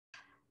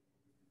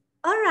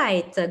All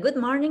right, good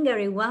morning,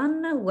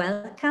 everyone.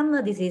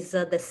 Welcome. This is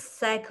the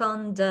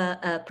second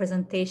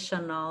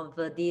presentation of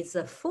this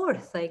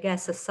fourth, I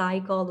guess,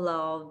 cycle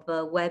of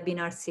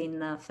webinars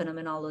in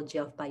phenomenology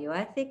of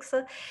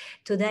bioethics.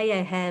 Today,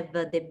 I have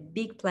the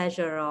big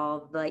pleasure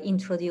of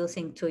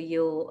introducing to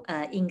you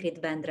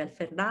Ingrid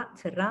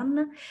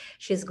Vendrell-Ferran.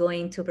 She's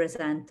going to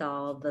present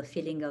of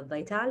feeling of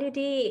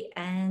vitality,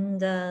 and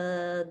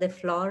the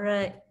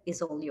floor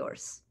is all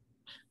yours.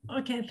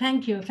 Okay,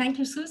 thank you. Thank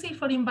you, Susie,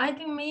 for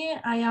inviting me.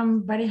 I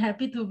am very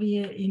happy to be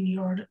in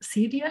your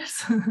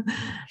series.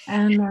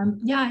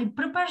 And yeah, I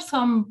prepared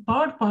some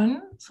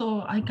PowerPoint,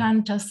 so I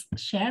can just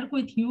share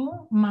with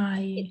you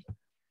my,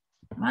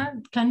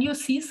 can you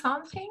see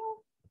something?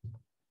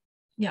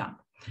 Yeah,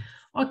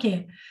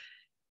 okay.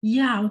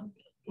 Yeah,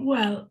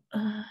 well,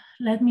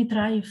 let me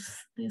try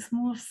if this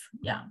moves.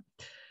 Yeah.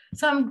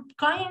 So I'm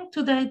going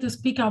today to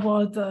speak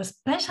about a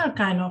special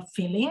kind of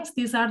feelings.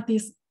 These are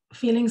these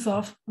feelings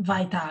of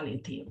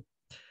vitality.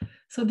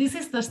 So this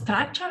is the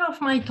structure of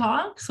my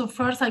talk. So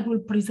first I will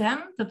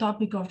present the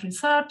topic of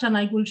research and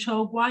I will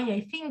show why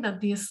I think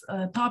that this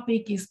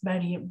topic is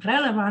very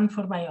relevant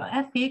for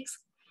bioethics.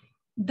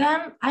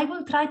 Then I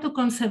will try to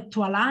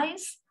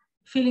conceptualize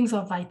feelings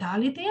of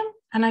vitality,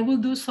 and I will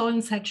do so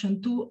in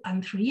section 2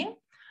 and 3.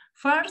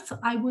 First,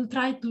 I will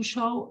try to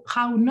show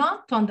how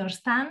not to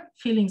understand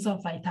feelings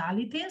of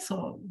vitality,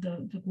 so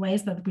the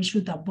ways that we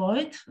should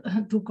avoid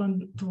to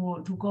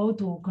go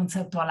to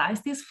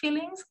conceptualize these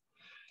feelings.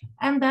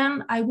 And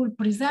then I will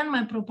present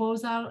my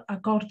proposal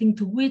according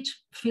to which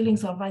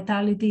feelings of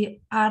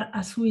vitality are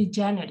a sui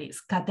generis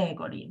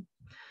category.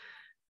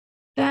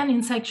 Then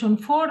in section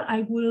 4,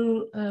 I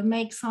will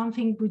make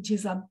something which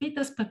is a bit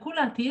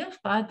speculative,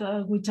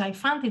 but which I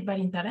found it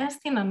very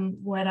interesting and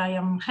where I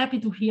am happy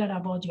to hear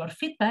about your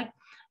feedback,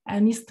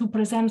 and is to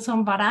present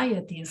some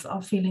varieties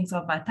of feelings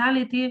of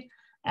vitality.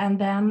 And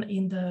then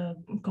in the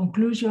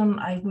conclusion,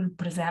 I will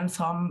present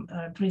some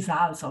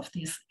results of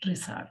this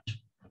research.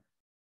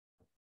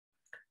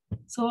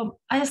 So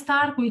I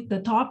start with the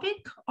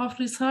topic of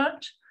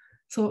research.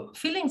 So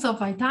feelings of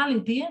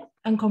vitality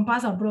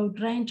encompass a broad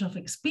range of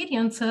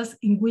experiences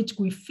in which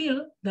we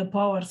feel the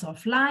powers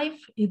of life,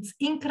 its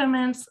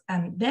increments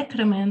and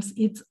decrements,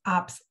 its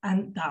ups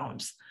and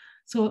downs.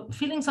 So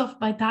feelings of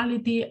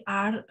vitality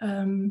are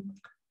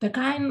the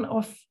kind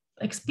of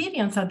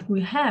experience that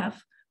we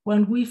have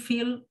when we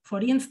feel, for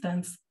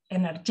instance,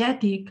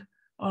 energetic,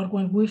 or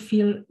when we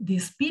feel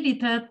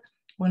dispirited,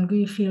 when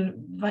we feel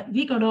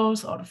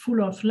vigorous or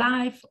full of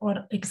life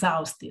or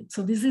exhausted.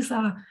 So this is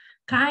a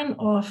kind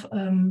of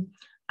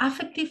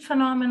affective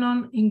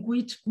phenomenon in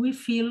which we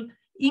feel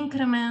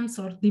increments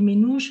or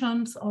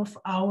diminutions of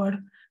our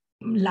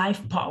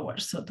life power,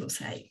 so to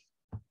say.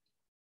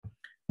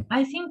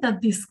 I think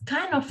that these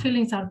kind of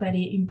feelings are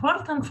very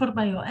important for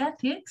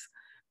bioethics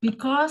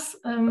because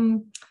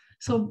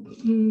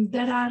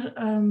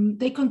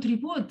they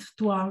contribute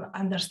to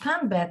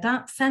understand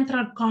better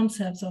central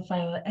concepts of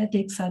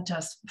bioethics such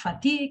as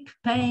fatigue,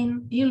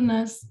 pain,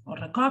 illness, or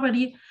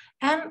recovery,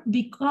 and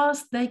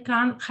because they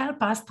can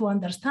help us to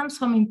understand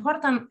some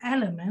important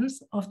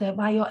elements of the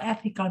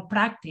bioethical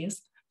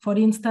practice, for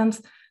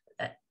instance,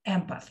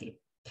 empathy.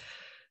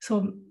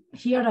 So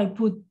here I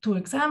put two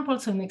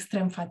examples: in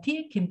extreme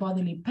fatigue, in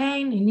bodily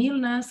pain, in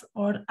illness,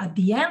 or at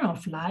the end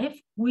of life,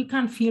 we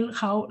can feel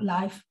how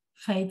life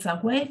fades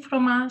away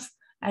from us,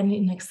 and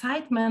in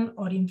excitement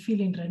or in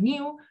feeling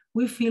renewed,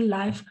 we feel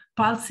life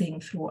pulsing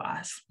through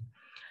us.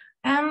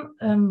 And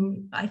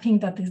I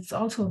think that it's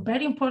also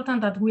very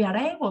important that we are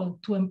able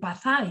to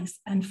empathize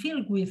and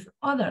feel with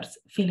others'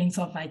 feelings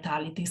of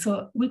vitality.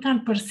 So we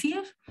can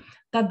perceive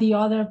that the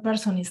other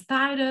person is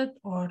tired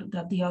or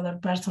that the other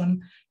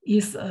person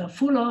is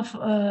full of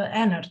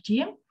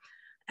energy.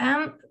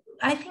 And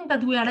I think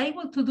that we are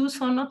able to do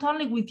so not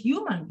only with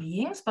human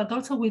beings, but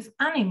also with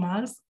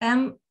animals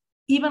and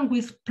even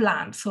with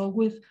plants. So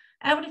with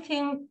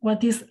everything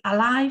what is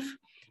alive,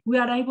 we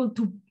are able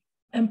to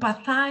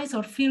empathize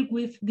or feel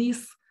with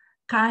this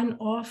kind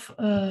of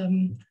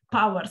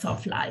powers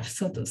of life,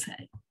 so to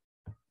say.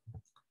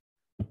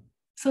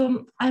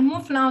 So I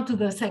move now to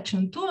the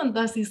section 2, and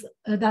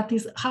that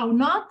is how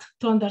not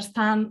to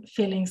understand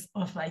feelings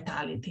of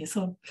vitality.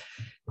 So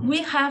we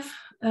have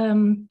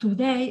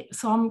today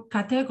some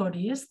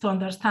categories to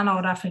understand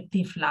our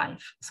affective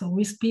life. So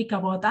we speak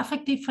about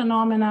affective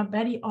phenomena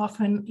very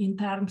often in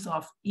terms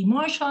of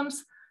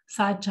emotions,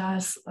 such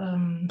as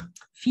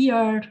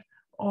fear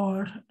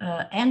or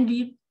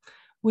envy.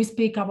 We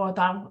speak about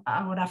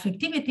our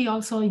affectivity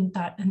also in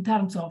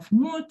terms of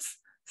moods,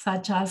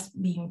 such as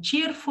being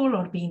cheerful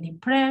or being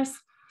depressed.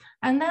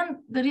 And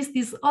then there is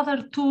these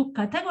other two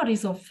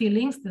categories of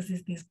feelings. This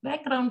is these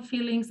background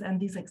feelings and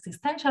these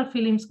existential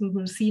feelings. We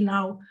will see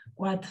now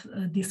what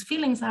these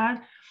feelings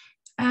are.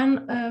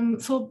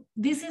 And so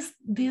these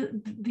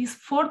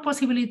four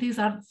possibilities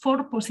are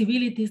four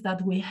possibilities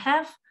that we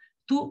have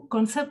to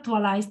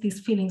conceptualize these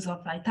feelings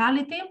of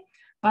vitality.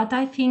 But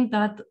I think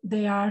that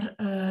they are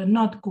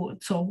not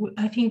good. So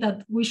I think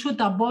that we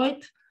should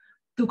avoid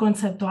to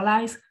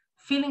conceptualize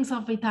feelings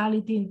of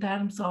vitality in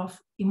terms of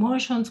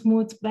emotions,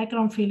 moods,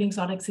 background feelings,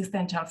 or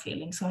existential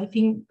feelings. So I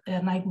think,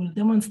 and I will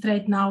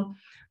demonstrate now,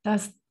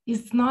 that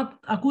it's not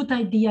a good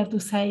idea to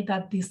say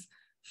that this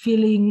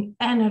feeling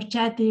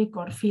energetic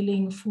or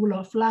feeling full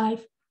of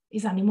life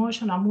is an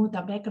emotion, a mood,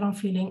 a background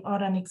feeling,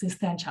 or an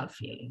existential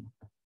feeling.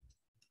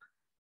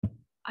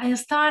 I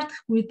start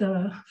with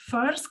the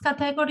first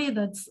category,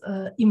 that's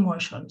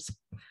emotions.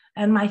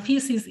 And my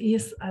thesis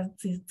is, as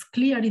it's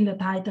clear in the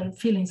title,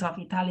 feelings of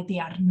vitality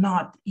are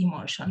not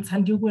emotions.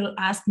 And you will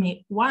ask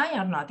me, why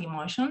are not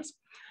emotions?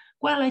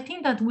 Well, I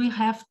think that we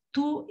have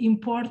two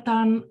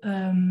important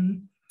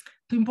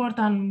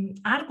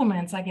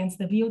arguments against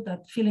the view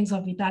that feelings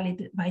of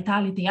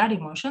vitality are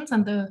emotions,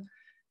 and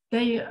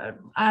they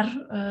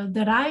are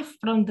derived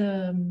from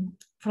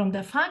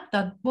the fact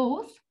that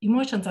both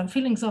emotions and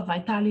feelings of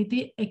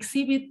vitality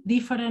exhibit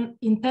different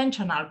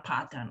intentional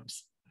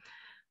patterns.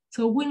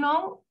 So we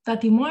know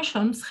that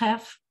emotions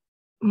have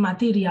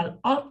material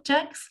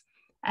objects,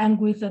 and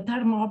with the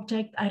term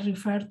object, I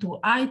refer to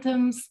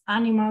items,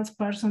 animals,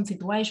 persons,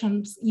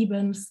 situations,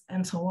 events,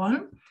 and so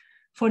on.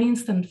 For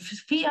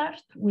instance, fear,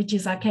 which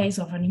is a case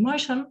of an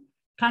emotion,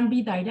 can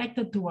be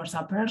directed towards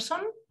a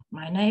person,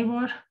 my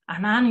neighbor,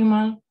 an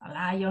animal, a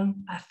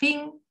lion, a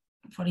thing,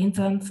 for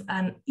instance,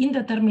 an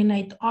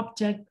indeterminate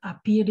object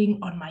appearing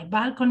on my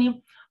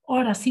balcony,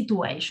 or a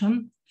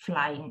situation,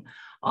 flying.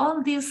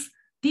 All these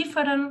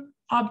different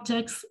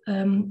objects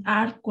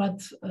are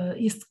what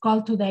is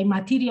called today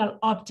material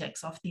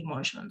objects of the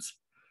emotions.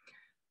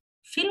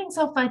 Feelings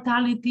of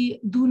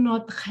vitality do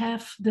not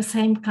have the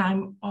same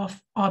kind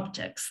of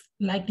objects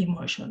like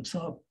emotions.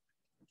 So,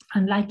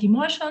 unlike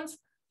emotions,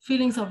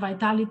 feelings of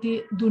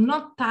vitality do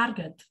not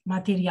target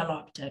material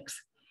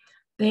objects.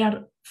 They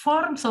are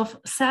forms of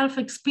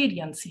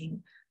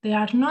self-experiencing. They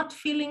are not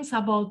feelings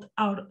about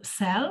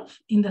ourself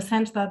in the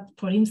sense that,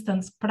 for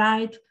instance,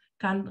 pride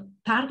can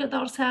target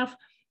ourselves,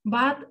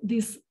 but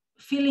this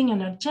feeling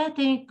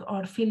energetic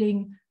or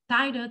feeling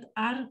tired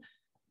are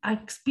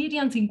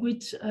experience in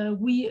which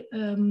we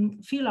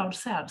feel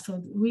ourselves.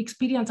 So we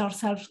experience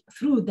ourselves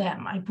through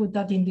them. I put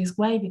that in this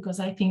way because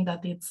I think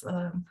that it's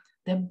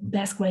the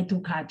best way to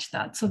catch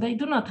that. So they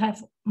do not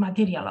have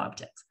material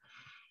objects.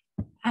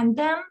 And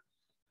then,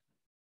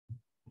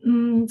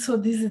 so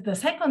this is the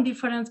second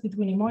difference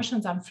between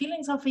emotions and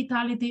feelings of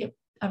vitality.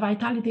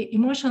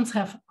 Emotions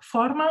have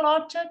formal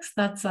objects.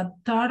 That's a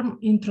term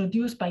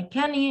introduced by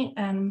Kenny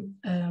and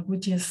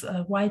which is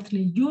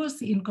widely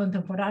used in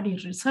contemporary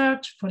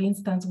research. For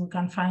instance, we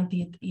can find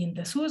it in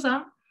the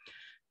Sousa.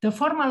 The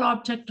formal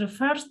object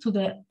refers to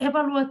the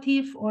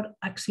evaluative or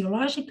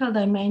axiological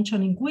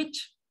dimension in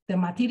which the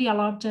material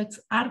objects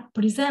are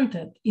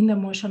presented in the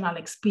emotional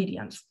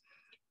experience.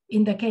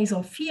 In the case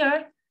of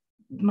fear,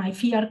 my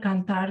fear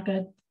can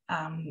target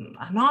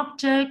an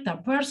object, a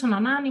person,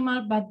 an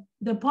animal, but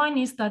the point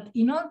is that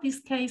in all these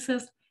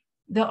cases,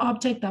 the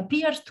object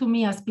appears to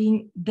me as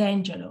being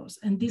dangerous,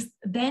 and this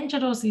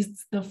dangerous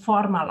is the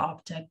formal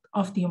object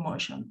of the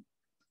emotion.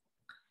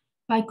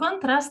 By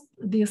contrast,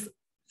 these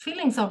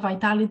feelings of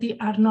vitality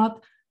are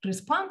not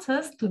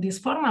responses to this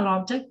formal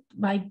object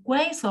by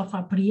ways of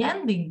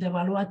apprehending the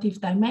evaluative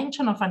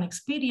dimension of an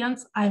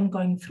experience I'm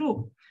going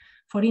through.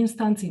 For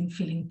instance, in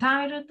feeling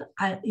tired,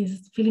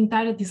 feeling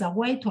tired is a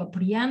way to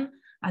apprehend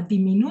a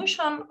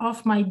diminution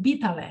of my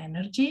vital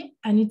energy,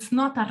 and it's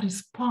not a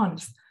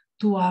response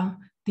to a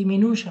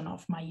diminution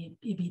of my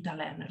vital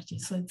energy.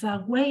 So it's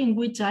a way in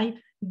which I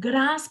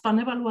grasp an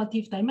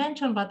evaluative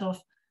dimension, but of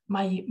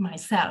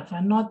myself,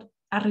 and not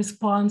a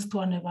response to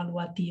an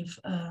evaluative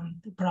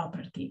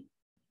property.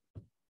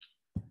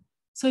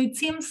 So it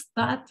seems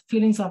that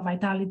feelings of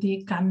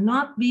vitality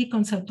cannot be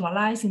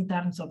conceptualized in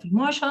terms of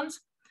emotions,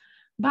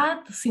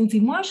 but since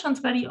emotions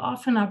very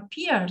often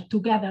appear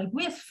together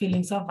with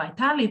feelings of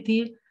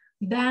vitality,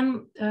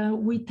 then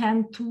we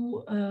tend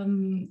to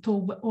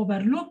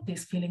overlook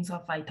these feelings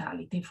of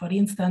vitality. For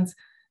instance,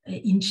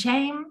 in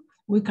shame,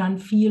 we can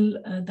feel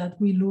that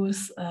we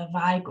lose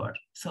vigor.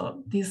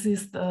 So this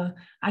is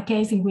a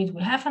case in which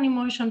we have an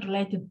emotion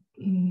related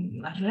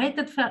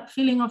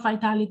feeling of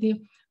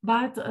vitality,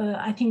 but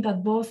I think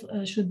that both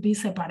should be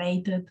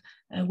separated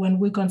when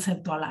we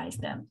conceptualize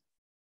them.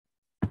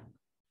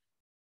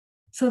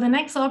 So the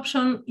next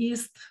option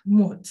is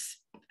moods.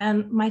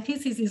 And my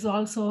thesis is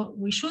also,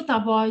 we should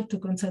avoid to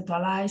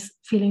conceptualize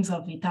feelings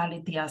of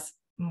vitality as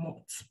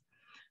moods.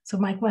 So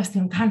my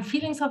question, can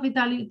feelings of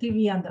vitality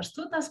be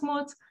understood as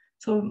moods?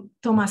 So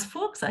Thomas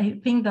Fuchs, I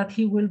think that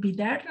he will be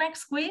there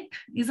next week,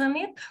 isn't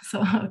it?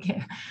 So,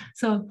 okay.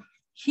 So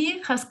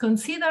he has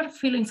considered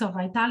feelings of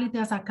vitality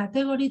as a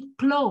category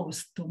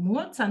close to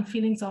moods and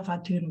feelings of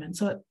attunement.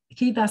 So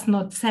he does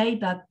not say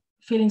that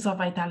feelings of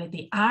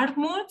vitality are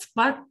moods,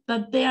 but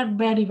that they are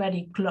very,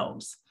 very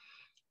close.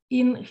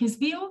 In his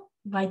view,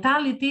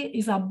 vitality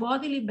is a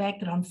bodily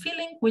background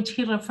feeling, which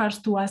he refers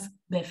to as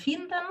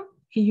Befinden.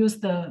 He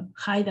used the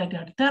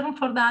Heidegger term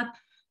for that.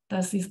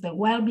 This is the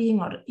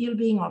well-being or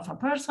ill-being of a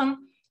person,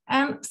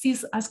 and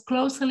sees as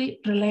closely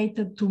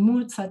related to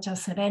moods such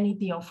as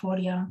serenity,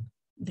 euphoria,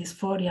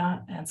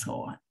 dysphoria, and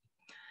so on.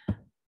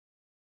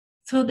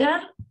 So there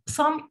are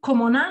some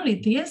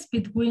commonalities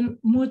between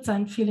moods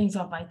and feelings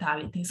of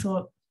vitality.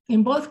 So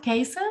in both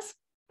cases,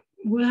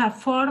 we have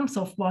forms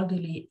of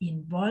bodily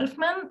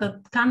involvement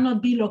that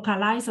cannot be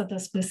localized at a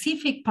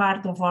specific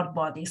part of our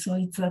body. So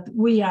it's that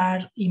we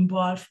are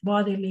involved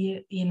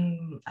bodily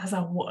as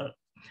a whole.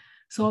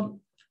 So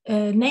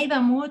neither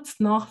moods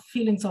nor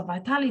feelings of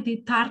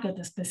vitality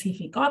target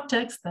specific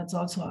objects. That's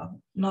also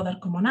another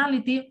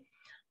commonality.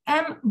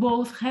 And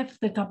both have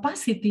the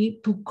capacity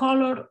to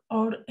color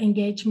our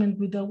engagement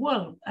with the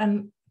world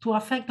and to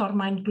affect our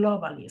mind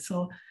globally.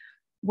 So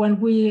when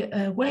we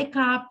wake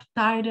up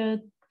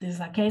tired, this is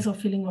a case of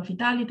feeling of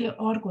vitality,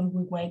 or when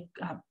we wake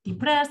up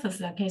depressed, this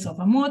is a case of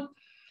a mood.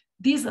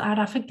 These are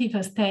affective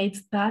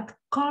states that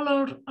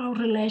color our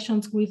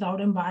relations with our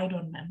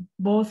environment.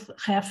 Both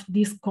have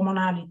these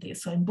commonalities.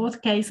 So in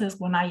both cases,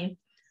 when I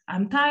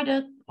am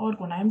tired or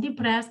when I'm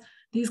depressed,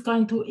 this is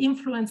going to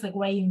influence the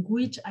way in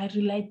which I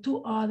relate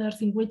to others,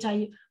 in which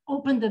I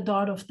open the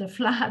door of the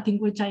flat, in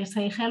which I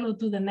say hello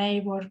to the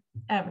neighbor,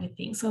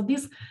 everything. So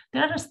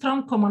there are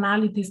strong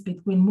commonalities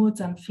between moods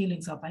and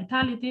feelings of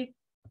vitality.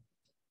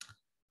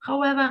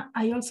 However,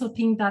 I also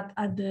think that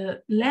at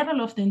the level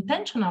of the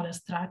intentional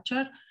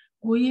structure,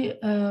 we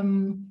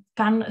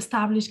can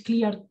establish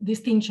clear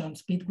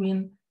distinctions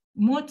between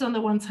moods on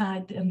the one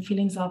side and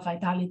feelings of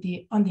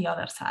vitality on the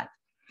other side.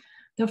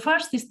 The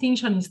first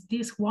distinction is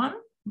this one,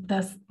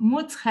 that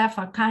moods have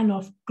a kind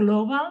of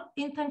global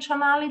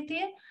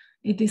intentionality.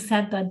 It is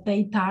said that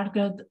they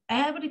target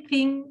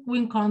everything we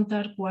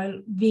encounter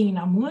while being in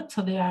a mood,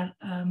 so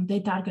they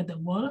target the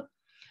world.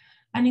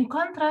 And in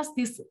contrast,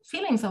 these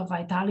feelings of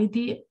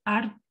vitality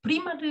are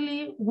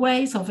primarily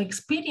ways of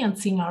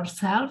experiencing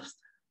ourselves,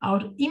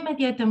 our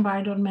immediate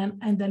environment,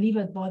 and the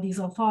lived bodies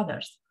of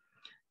others.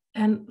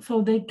 And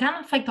so they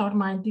can affect our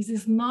mind. This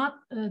is not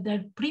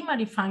their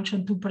primary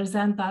function to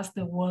present us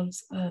the world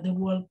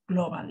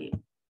globally.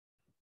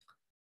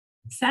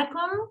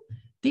 Second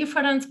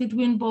difference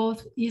between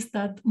both is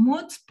that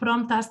moods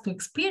prompt us to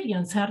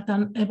experience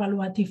certain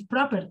evaluative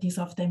properties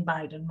of the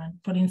environment.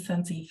 For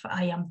instance, if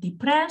I am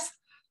depressed,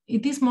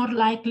 it is more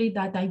likely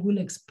that I will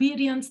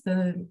experience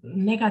the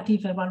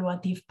negative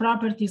evaluative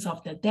properties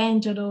of the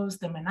dangerous,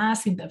 the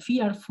menacing, the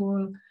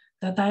fearful,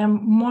 that I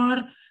am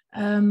more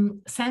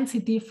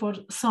sensitive for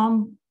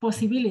some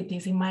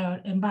possibilities in my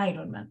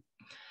environment.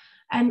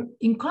 And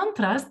in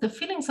contrast, the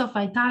feelings of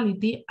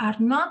vitality are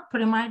not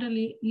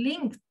primarily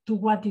linked to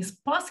what is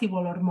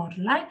possible or more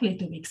likely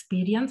to be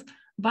experienced,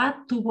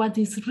 but to what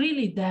is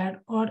really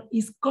there or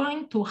is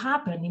going to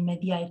happen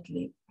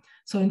immediately.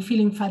 So in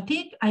feeling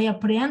fatigue, I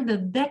apprehend the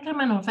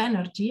decrement of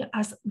energy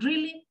as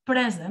really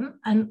present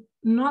and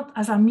not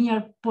as a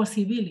mere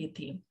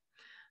possibility.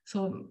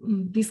 So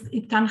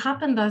it can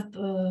happen that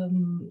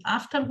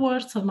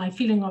afterwards, so my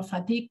feeling of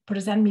fatigue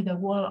present me the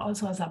world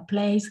also as a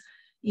place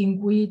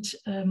in which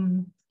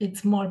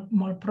it's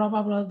more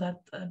probable that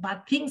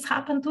bad things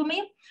happen to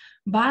me.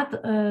 But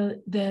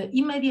the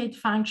immediate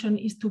function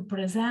is to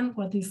present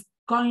what is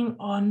going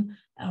on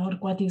or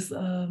what is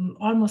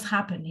almost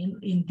happening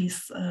in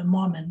this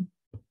moment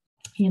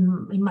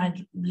in my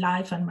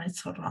life and my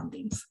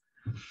surroundings.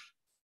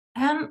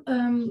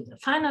 And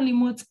finally,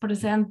 moods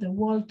present the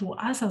world to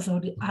us as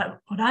a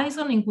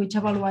horizon in which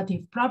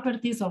evaluative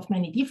properties of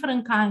many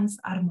different kinds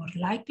are more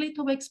likely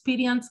to be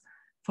experienced.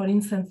 For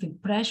instance,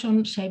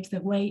 depression shapes the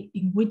way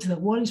in which the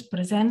world is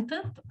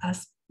presented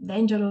as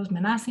dangerous,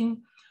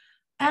 menacing.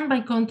 And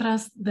by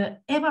contrast, the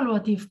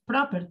evaluative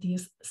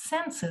properties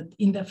sensed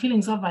in the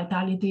feelings of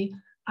vitality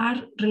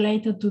are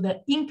related to the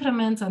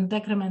increments and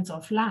decrements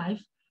of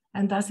life.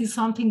 And that is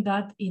something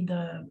that in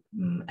the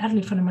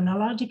early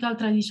phenomenological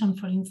tradition,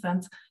 for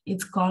instance,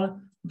 it's called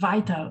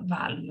vital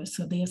values.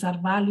 So these are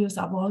values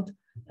about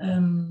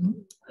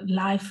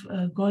life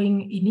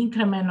going in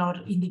increment or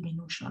in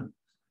diminution.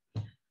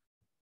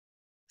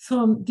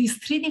 So these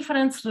three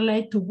differences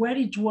relate to where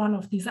each one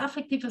of these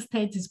affective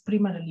states is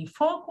primarily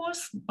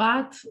focused,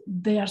 but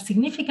they are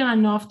significant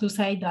enough to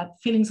say that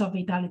feelings of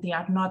vitality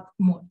are not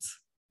moods.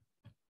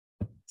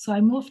 So I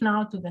move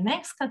now to the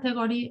next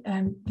category,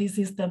 and this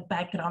is the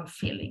background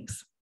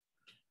feelings.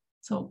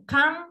 So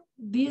can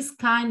these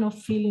kind of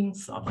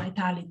feelings of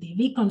vitality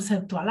be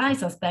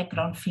conceptualized as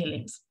background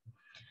feelings?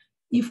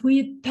 If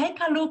we take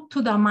a look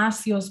to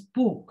Damasio's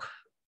book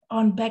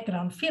on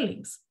background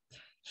feelings,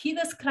 he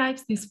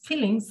describes these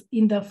feelings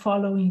in the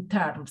following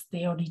terms.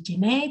 They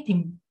originate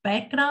in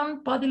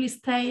background bodily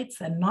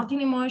states and not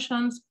in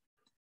emotions.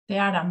 They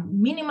are a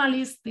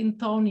minimalist in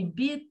tone, in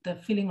beat, the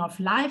feeling of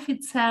life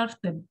itself,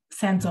 the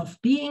sense of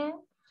being,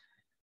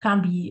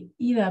 can be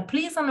either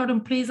pleasant or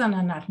unpleasant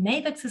and are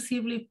neither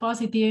excessively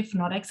positive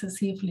nor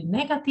excessively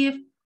negative.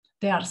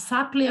 They are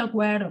subtly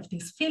aware of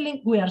this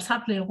feeling. We are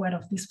subtly aware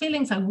of these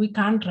feelings and we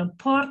can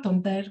report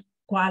on their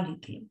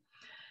quality.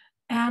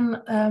 And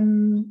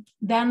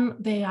then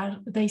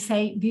they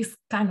say these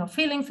kind of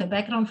feelings, the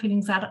background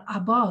feelings, are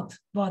about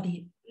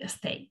body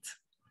states.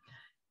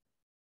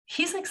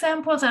 His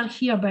examples are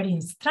here very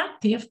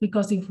instructive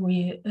because if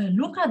we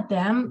look at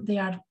them,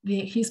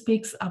 he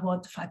speaks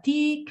about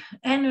fatigue,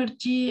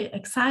 energy,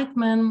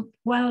 excitement,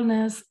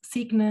 wellness,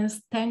 sickness,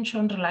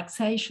 tension,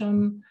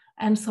 relaxation,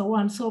 and so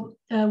on. So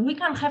we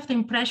can have the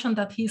impression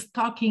that he's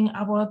talking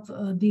about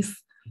these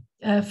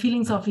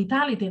feelings of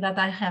vitality that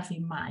I have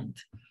in mind.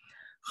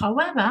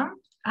 However,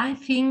 I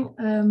think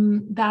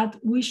that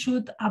we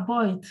should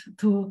avoid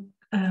to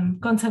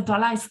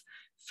conceptualize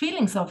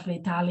feelings of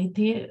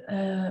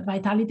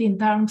vitality in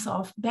terms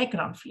of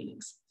background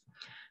feelings.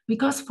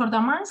 Because for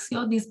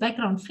Damasio, these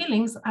background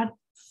feelings are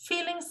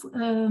feelings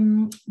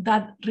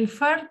that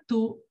refer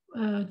to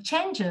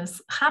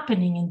changes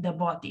happening in the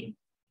body.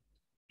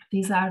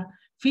 These are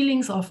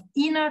feelings of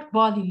inner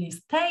bodily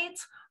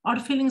states or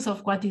feelings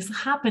of what is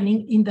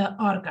happening in the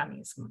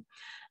organism.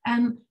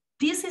 And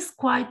this is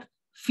quite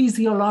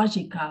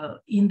physiological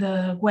in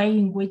the way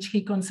in which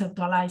he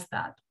conceptualized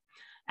that.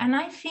 And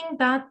I think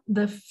that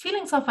the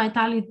feelings of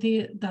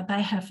vitality that I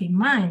have in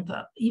mind,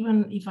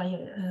 even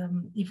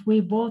if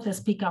we both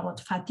speak about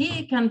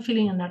fatigue and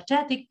feeling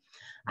energetic,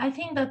 I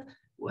think that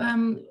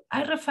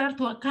I refer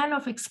to a kind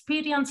of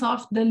experience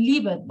of the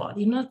lived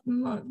body.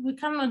 We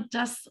cannot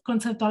just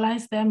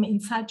conceptualize them in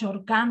such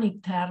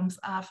organic terms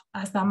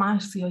as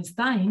Damasio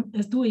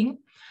is doing,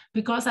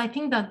 because I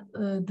think that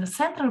the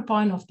central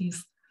point of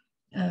these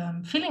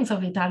feelings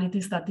of vitality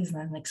is that is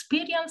an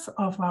experience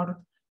of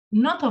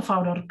not of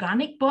our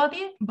organic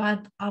body,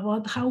 but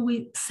about how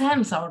we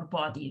sense our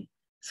body.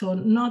 So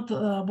not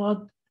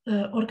about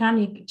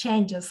organic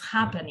changes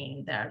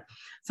happening there.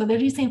 So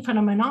there is in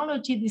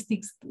phenomenology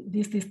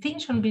this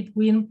distinction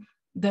between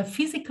the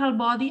physical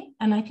body,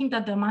 and I think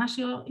that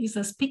Damasio is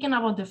speaking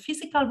about the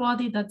physical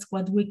body, that's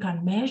what we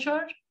can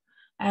measure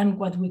and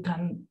what we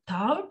can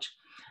touch,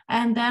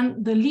 and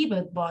then the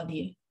lived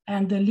body.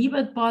 And the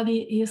lived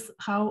body is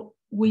how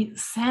we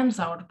sense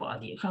our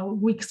body, how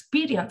we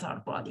experience our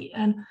body,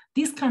 and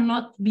this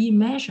cannot be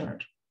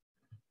measured.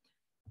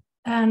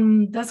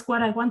 And that's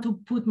where I want to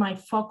put my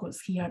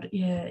focus here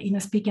in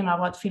speaking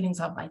about feelings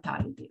of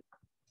vitality.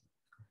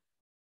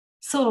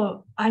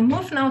 So I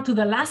move now to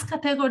the last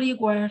category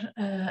where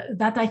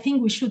that I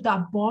think we should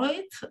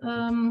avoid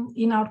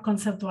in our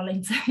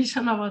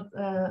conceptualization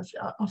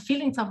of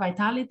feelings of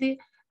vitality,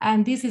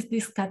 and this is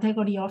this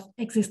category of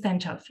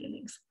existential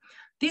feelings.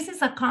 This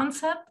is a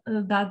concept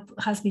that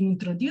has been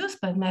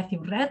introduced by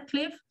Matthew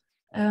Radcliffe.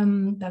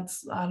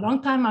 That's a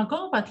long time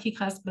ago, but he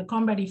has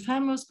become very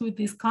famous with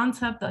this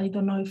concept. I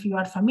don't know if you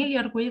are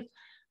familiar with,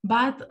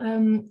 but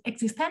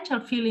existential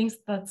feelings,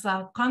 that's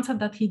a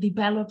concept that he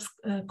develops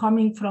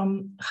coming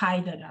from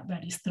Heidegger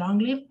very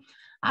strongly,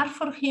 are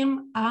for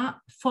him a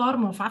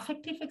form of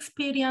affective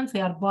experience.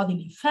 They are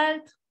bodily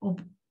felt,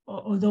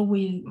 although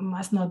we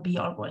must not be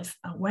always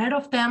aware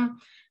of them.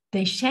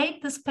 They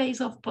shape the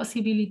space of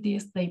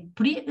possibilities. They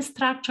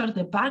pre-structure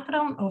the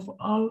background of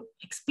all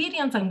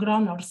experience and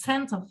ground our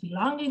sense of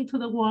belonging to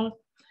the world.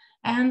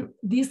 And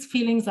these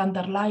feelings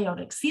underlie our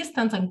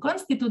existence and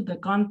constitute the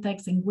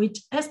context in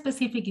which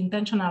specific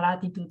intentional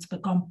attitudes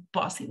become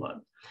possible.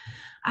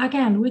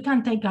 Again, we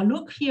can take a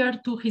look here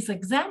to his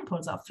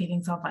examples of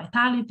feelings of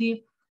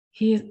vitality.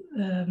 He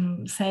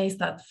says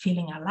that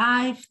feeling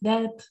alive,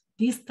 dead,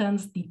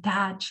 distant,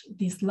 detached,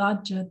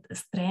 dislodged,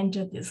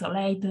 estranged,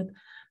 isolated,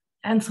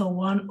 and so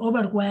on,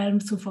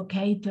 overwhelmed,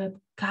 suffocated,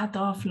 cut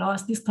off,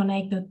 lost,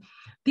 disconnected.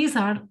 These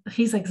are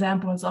his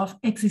examples of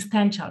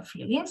existential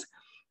feelings.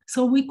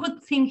 So we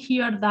could think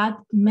here that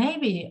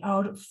maybe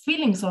our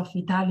feelings of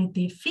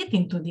vitality fit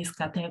into this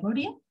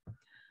category.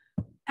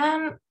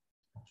 And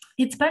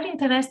it's very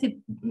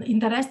interesting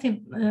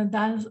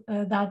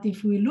that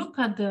if we look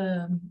at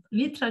the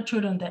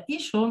literature on the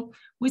issue,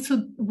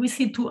 we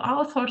see two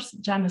authors,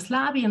 James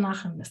Lavi and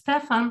Achim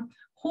Stefan,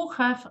 who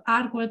have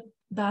argued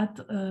that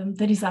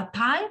there is a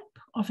type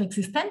of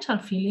existential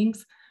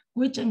feelings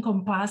which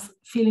encompass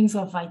feelings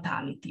of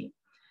vitality.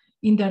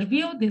 In their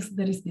view,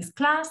 there is this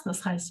class that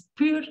has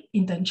pure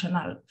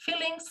intentional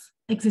feelings,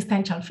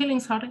 existential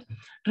feelings,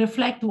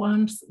 reflect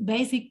one's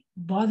basic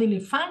bodily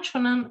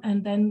function,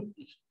 and then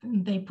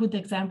they put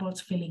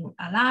examples feeling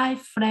alive,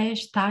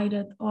 fresh,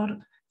 tired, or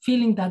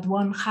feeling that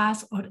one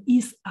has or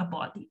is a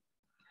body.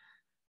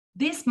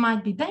 This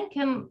might be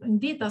taken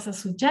indeed as a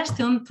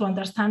suggestion to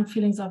understand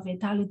feelings of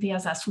vitality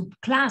as a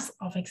subclass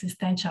of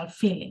existential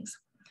feelings.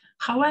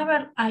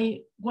 However,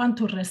 I want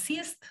to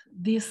resist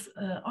this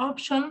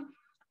option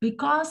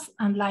because,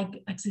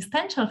 unlike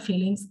existential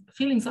feelings,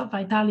 feelings of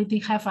vitality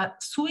have a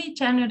sui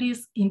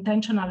generis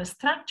intentional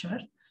structure.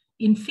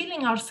 In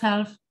feeling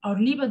ourselves, our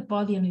lived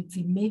body and its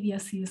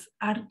immediacies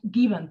are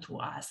given to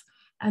us.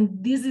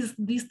 And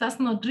this does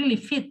not really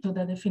fit to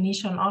the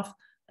definition of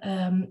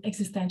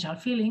existential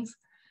feelings.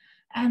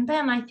 And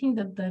then I think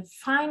that the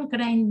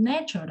fine-grained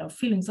nature of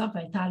feelings of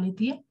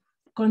vitality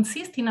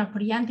consists in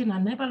apprehending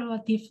an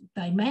evaluative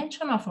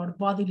dimension of our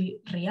bodily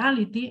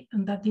reality,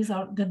 and that is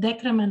the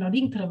decrement or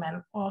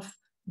increment of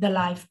the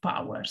life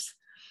powers.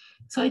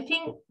 So I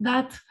think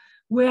that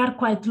we are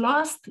quite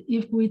lost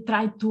if we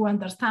try to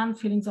understand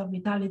feelings of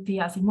vitality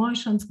as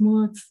emotions,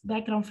 moods,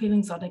 background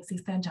feelings, or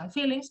existential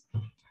feelings.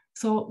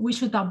 So we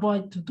should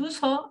avoid to do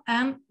so,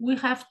 and we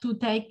have to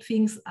take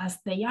things as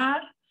they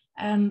are.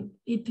 And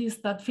it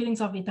is that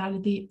feelings of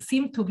vitality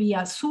seem to be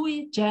a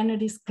sui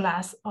generis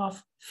class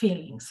of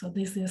feelings. So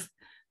this is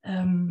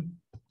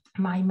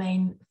my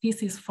main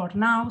thesis for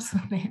now. So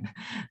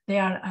they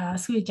are a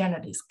sui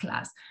generis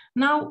class.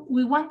 Now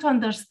we want to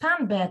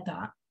understand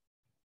better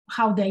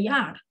how they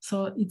are.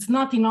 So it's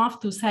not enough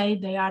to say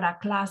they are a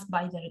class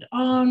by their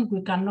own.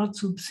 We cannot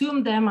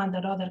subsume them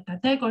under other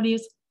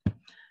categories.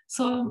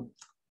 So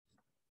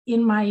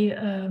in my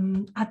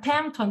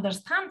attempt to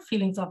understand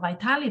feelings of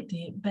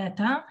vitality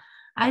better,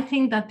 I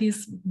think that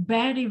is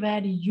very,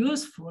 very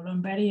useful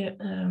and very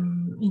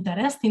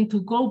interesting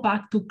to go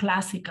back to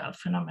classical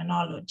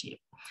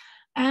phenomenology.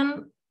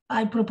 And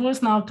I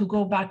propose now to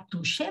go back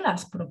to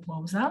Scheler's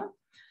proposal.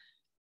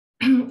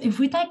 If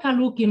we take a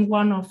look in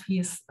one of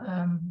his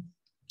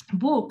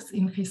books,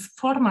 in his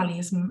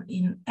formalism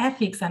in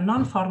ethics and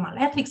non-formal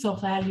ethics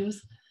of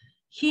values,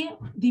 he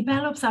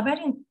develops a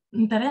very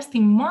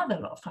interesting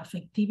model of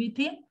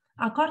affectivity,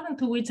 according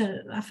to which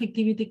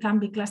affectivity can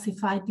be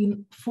classified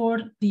in 4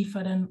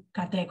 different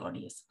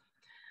categories.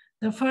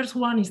 The first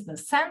one is the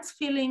sense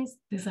feelings.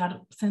 These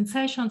are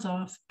sensations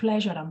of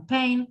pleasure and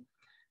pain.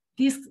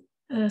 These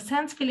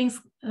sense feelings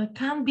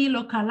can be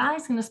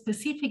localized in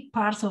specific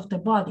parts of the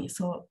body.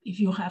 So if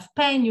you have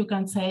pain, you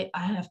can say,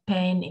 I have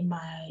pain in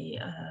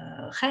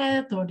my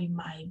head or in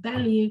my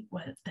belly,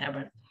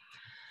 whatever.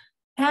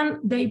 And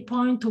they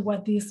point to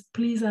what is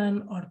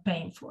pleasant or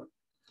painful.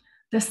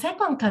 The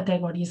second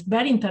category is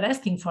very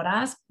interesting for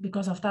us,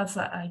 because of that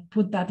I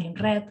put that in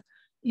red,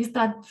 is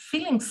that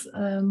feelings,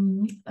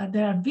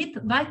 there are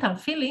vital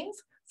feelings,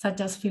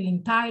 such as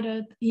feeling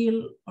tired,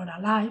 ill, or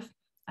alive,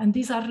 and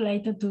these are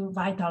related to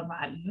vital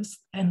values.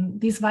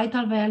 And these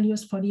vital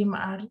values for him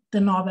are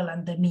the noble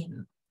and the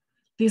mean.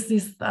 This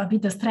is a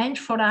bit strange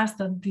for us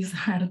that these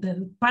are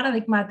the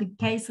paradigmatic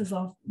cases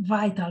of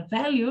vital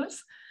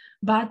values,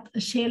 but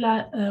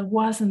Scheler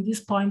was at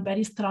this point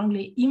very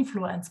strongly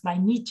influenced by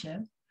Nietzsche,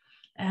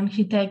 and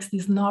he takes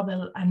this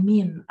noble and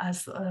mean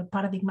as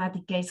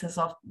paradigmatic cases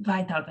of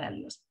vital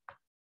values.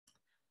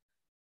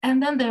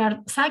 And then there are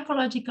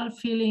psychological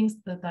feelings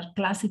that are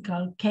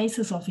classical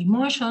cases of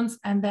emotions,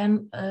 and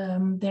then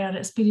there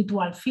are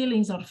spiritual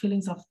feelings or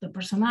feelings of the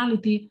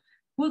personality.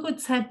 We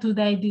could say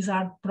today these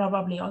are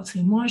probably also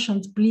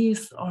emotions,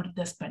 bliss or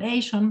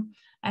desperation,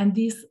 and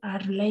these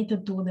are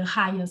related to the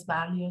highest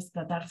values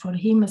that are for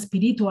him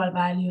spiritual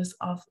values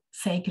of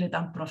sacred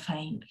and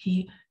profane.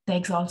 He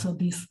takes also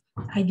this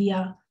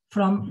idea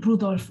from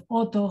Rudolf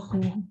Otto,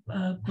 who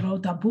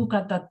wrote a book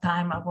at that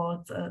time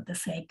about the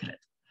sacred.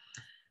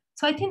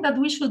 So I think that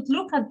we should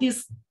look at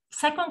this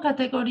second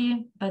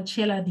category that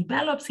Scheler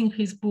develops in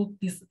his book,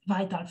 these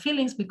vital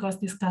feelings, because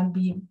this can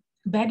be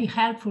very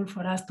helpful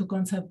for us to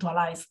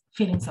conceptualize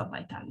feelings of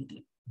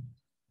vitality.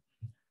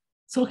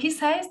 So he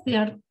says they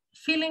are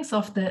feelings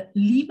of the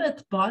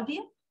lived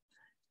body,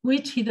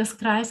 which he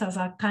describes as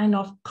a kind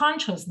of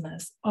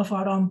consciousness of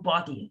our own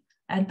body.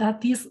 And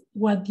that is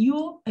what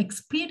you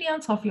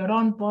experience of your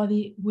own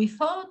body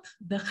without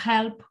the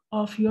help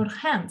of your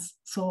hands.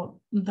 So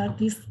that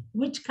is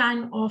which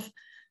kind of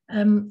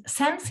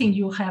sensing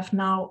you have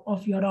now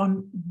of your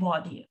own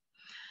body.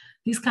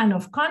 This kind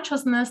of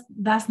consciousness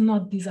does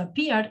not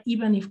disappear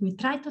even if we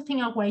try to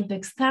think away the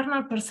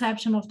external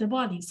perception of the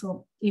body.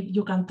 So if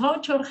you can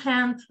touch your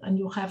hand and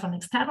you have an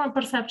external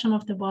perception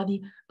of the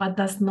body, but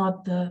that's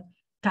not the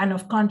kind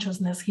of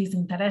consciousness he's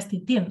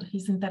interested in.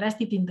 He's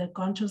interested in the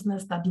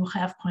consciousness that you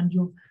have when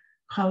you,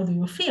 how do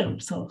you feel?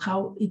 So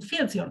how it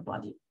feels your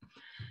body.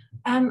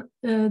 And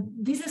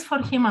this is for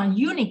him a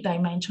unique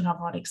dimension of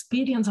our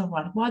experience of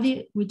our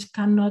body, which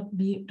cannot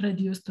be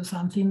reduced to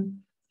something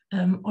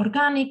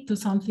organic, to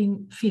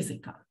something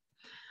physical.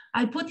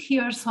 I put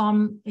here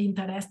some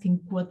interesting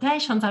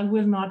quotations. I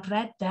will not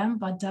read them,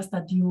 but just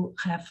that you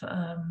have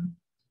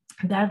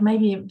there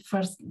maybe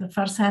the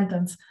first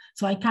sentence.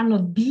 So I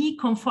cannot be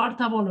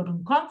comfortable or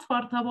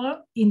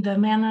uncomfortable in the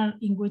manner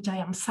in which I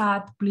am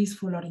sad,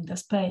 blissful, or in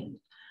despair.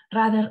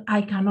 Rather,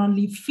 I can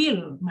only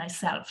feel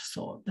myself.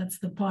 So that's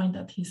the point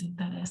that he's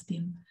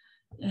interested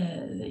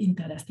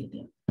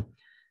in.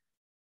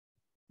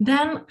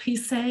 Then he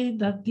said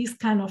that these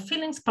kind of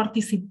feelings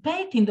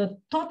participate in the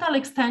total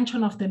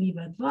extension of the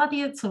lived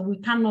body. So we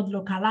cannot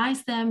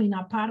localize them in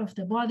a part of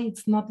the body.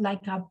 It's not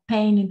like a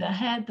pain in the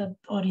head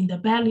or in the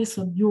belly.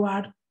 So you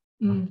are,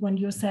 when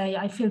you say,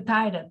 I feel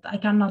tired, I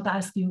cannot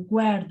ask you,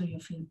 where do you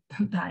feel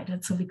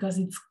tired? So because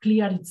it's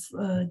clear, it's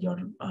your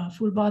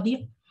full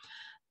body.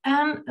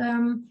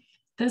 And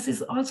this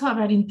is also a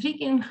very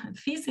intriguing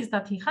thesis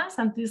that he has.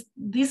 And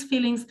these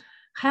feelings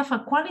have a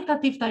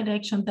qualitative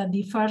direction that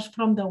differs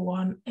from the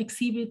one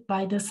exhibited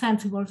by the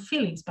sensible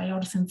feelings, by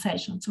our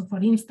sensations. So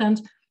for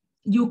instance,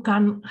 you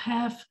can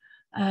have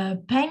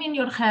pain in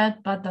your head,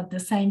 but at the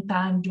same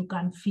time, you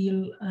can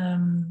feel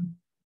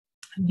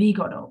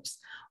vigorous.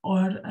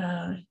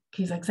 Or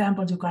his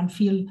examples, you can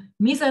feel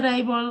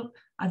miserable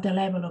at the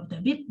level of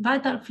the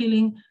vital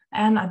feeling,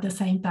 and at the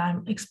same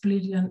time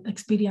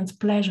experience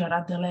pleasure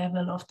at the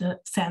level of the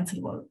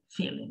sensible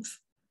feelings.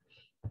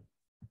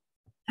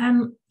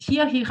 And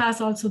here he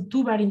has also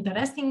two very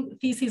interesting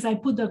theses. I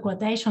put the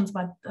quotations,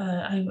 but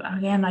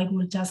again, I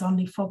will just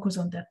only focus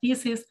on the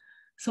thesis.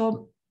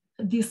 So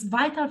these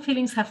vital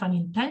feelings have an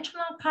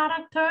intentional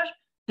character.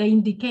 They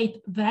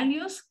indicate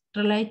values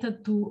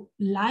related to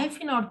life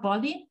in our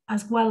body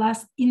as well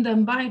as in the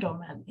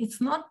environment. It's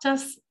not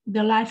just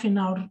the life in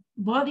our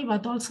body,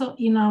 but also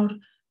in our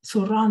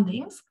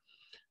surroundings.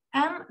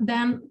 And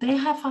then they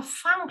have a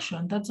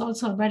function. That's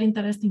also a very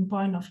interesting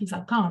point of his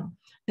account.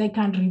 They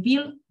can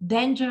reveal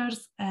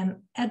dangers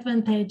and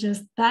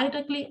advantages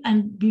directly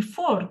and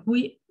before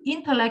we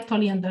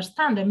intellectually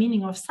understand the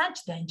meaning of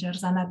such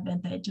dangers and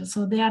advantages.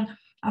 So they are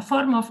a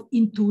form of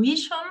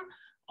intuition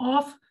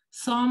of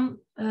some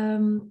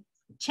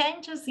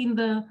changes in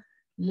the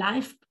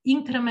life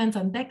increments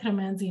and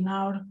decrements in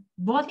our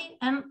body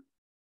and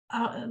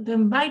the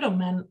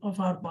environment of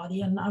our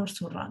body and our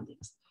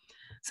surroundings.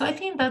 So I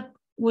think that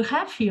we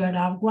have here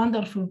a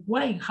wonderful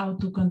way how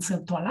to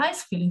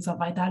conceptualize feelings of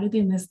vitality,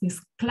 and it's this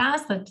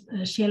class that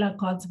Scheele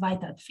calls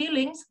vital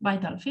feelings.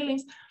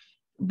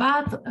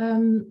 But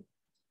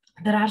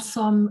there are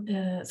some,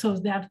 so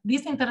there are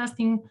these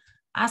interesting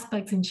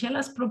aspects in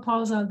Scheele's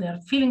proposal. There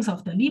are feelings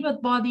of the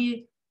lived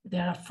body, they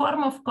are a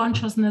form of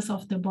consciousness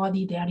of the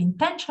body, they are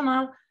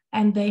intentional,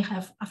 and they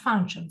have a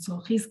function.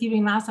 So he's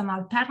giving us an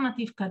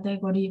alternative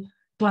category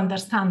to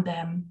understand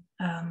them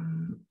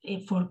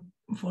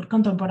for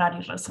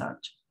contemporary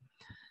research.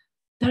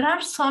 There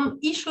are some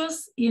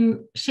issues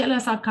in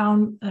Scheele's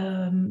account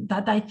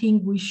that I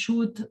think we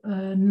should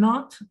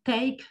not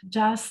take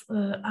just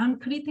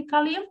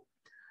uncritically.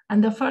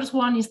 And the first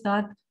one is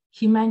that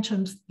he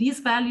mentions these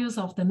values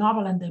of the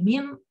novel and the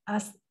mean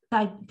as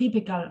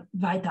typical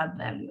vital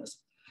values.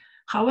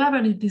 However,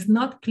 it is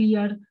not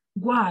clear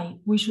why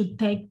we should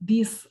take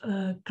this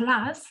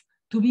class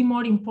to be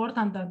more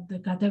important than the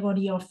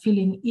category of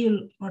feeling ill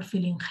or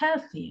feeling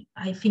healthy.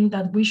 I think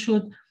that we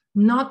should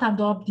not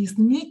adopt this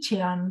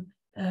Nietzschean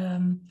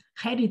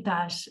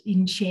heritage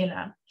in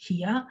Scheele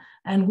here,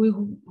 and we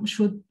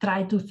should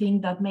try to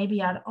think that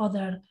maybe are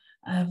other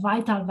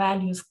vital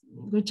values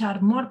which are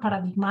more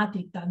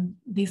paradigmatic than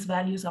these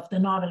values of the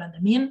novel and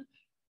the mean.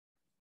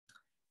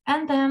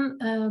 And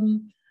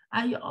then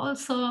I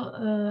also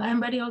I'm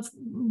very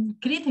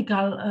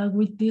critical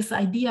with this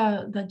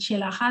idea that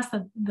Scheele has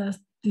that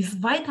these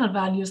vital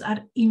values are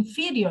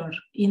inferior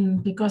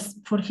because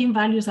for him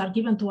values are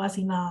given to us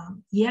in a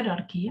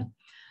hierarchy,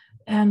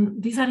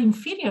 and these are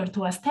inferior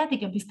to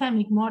aesthetic,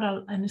 epistemic,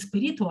 moral, and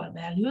spiritual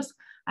values.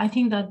 I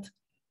think that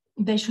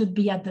they should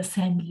be at the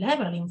same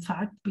level, in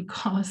fact,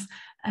 because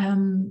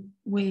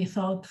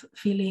without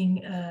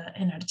feeling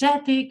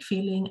energetic,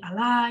 feeling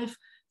alive,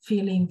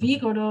 feeling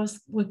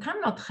vigorous, we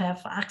cannot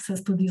have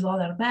access to these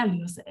other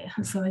values.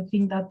 So I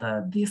think that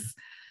this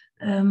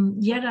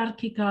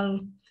hierarchical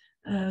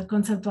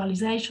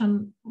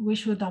conceptualization, we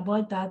should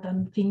avoid that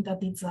and think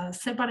that it's a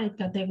separate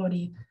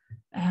category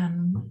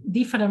and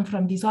different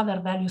from these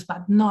other values,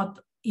 but not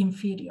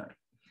inferior.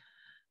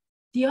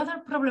 The other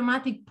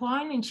problematic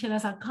point in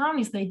Scheele's account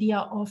is the idea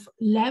of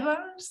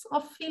levels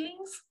of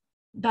feelings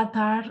that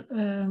are,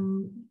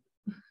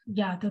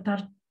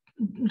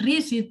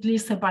 rigidly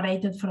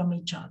separated from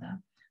each other.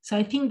 So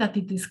I think that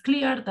it is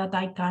clear that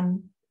I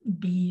can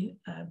be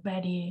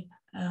very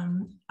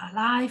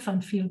alive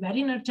and feel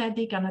very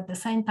energetic, and at the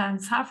same time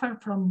suffer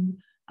from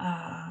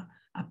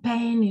a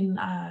pain in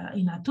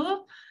a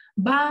tooth.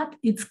 But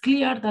it's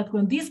clear that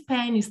when this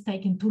pain is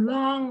taken too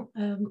long,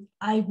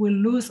 I will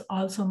lose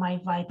also my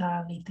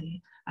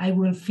vitality. I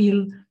will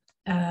feel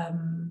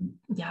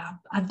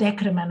a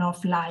decrement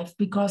of life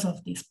because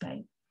of this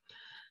pain.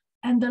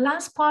 And the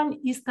last point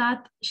is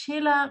that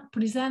Scheele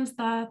presents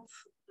that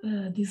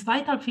these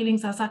vital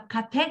feelings as a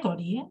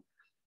category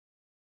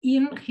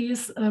in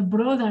his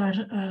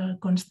broader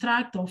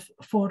construct of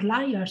 4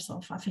 layers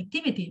of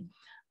affectivity.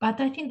 But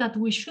I think that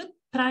we should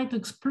try to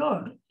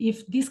explore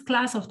if this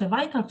class of the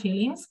vital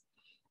feelings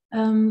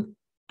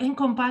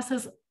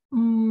encompasses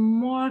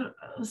more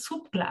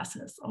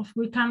subclasses of,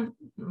 we can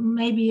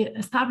maybe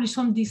establish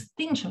some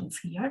distinctions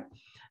here.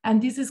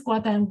 And this is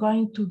what I'm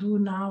going to do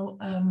now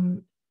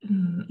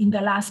in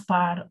the last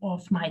part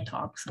of my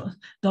talk. So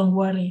don't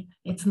worry,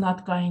 it's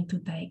not going to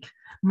take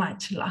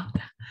much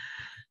longer.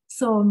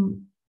 So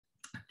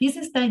this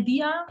is the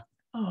idea.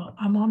 Oh,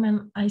 a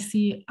moment, I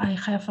see I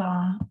have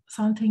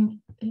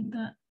something in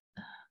the,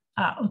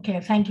 okay,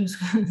 thank you.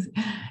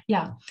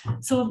 Yeah,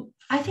 so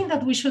I think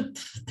that we should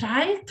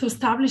try to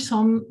establish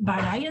some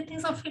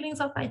varieties of feelings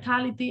of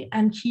vitality.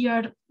 And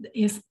here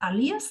is a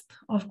list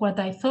of what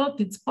I thought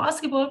it's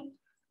possible.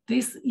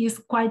 This is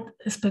quite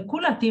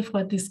speculative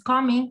what is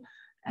coming.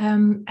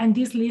 And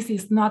this list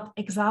is not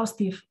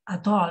exhaustive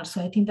at all.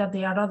 So I think that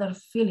there are other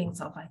feelings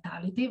of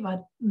vitality,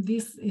 but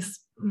this is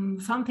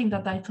something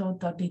that I thought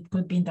that it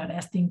could be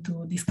interesting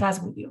to discuss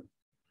with you.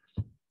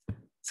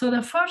 So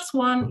the first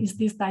one is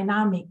this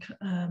dynamic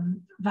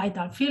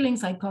vital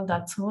feelings, I call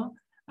that so.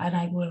 and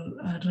I will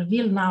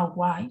reveal now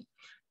why.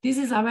 This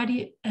is a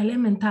very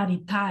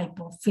elementary type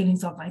of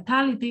feelings of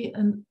vitality,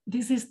 and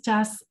this is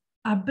just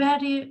a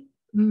very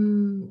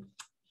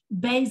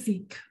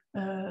basic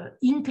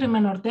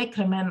increment or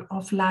decrement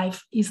of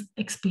life is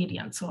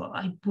experience. So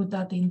I put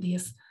that in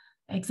these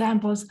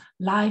examples: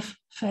 life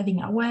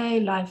fading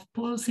away, life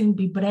pulsing,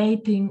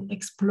 vibrating,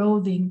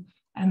 exploding,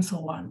 and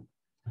so on.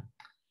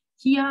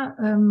 Here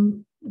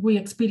we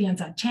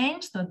experience a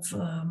change that's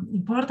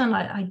important.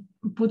 I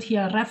put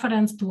here a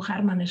reference to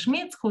Hermann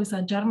Schmitz, who is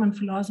a German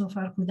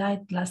philosopher who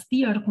died last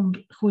year,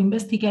 who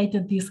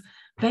investigated this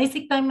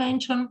basic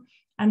dimension.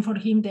 And for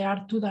him, there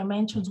are two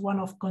dimensions, one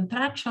of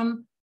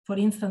contraction. For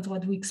instance,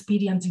 what we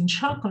experience in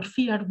shock or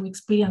fear, we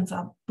experience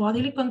a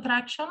bodily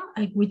contraction,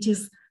 which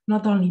is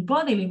not only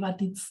bodily,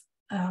 but it's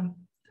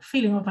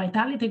feeling of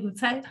vitality, I would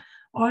say,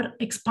 or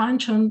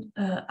expansion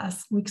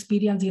as we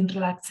experience in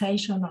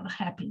relaxation or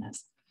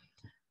happiness.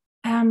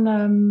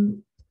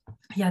 And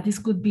yeah, this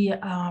could be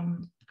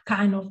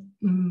kind of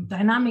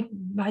dynamic,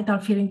 vital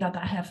feeling that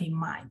I have in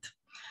mind.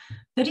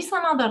 There is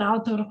another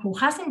author who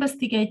has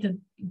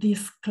investigated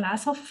this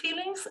class of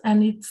feelings,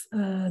 and it's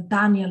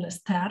Daniel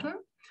Stern.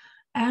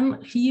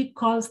 And he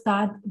calls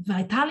that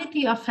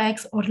vitality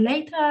effects, or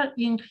later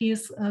in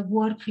his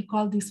work, he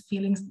called these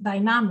feelings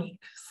dynamic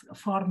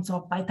forms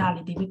of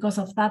vitality. Because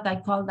of that, I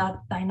call that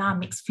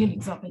dynamics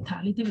feelings of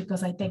vitality,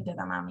 because I take the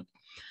dynamic.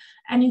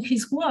 And in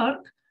his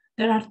work,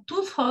 there are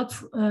two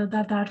thoughts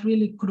that are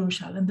really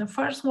crucial. And the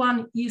first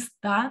one is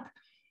that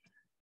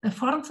the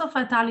forms of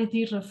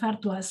vitality refer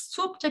to a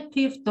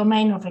subjective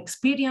domain of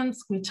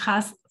experience which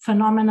has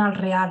phenomenal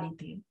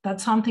reality.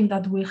 That's something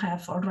that we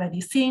have already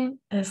seen,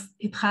 as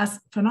it has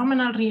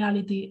phenomenal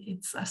reality.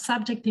 It's a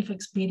subjective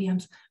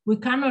experience. We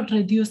cannot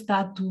reduce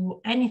that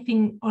to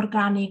anything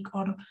organic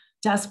or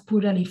just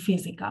purely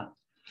physical.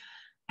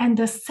 And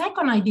the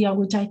second idea,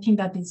 which I think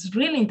that is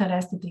really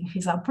interesting in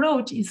his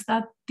approach, is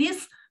that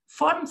these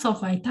forms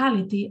of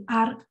vitality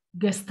are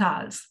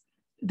gestalts.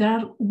 They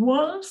are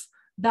walls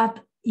that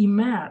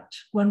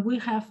emerge when we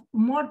have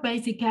more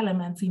basic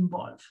elements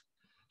involved.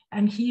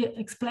 And he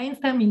explains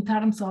them in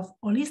terms of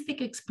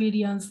holistic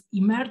experience,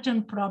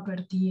 emergent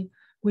property,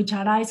 which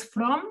arise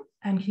from,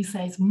 and he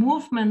says,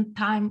 movement,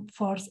 time,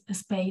 force,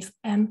 space,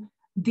 and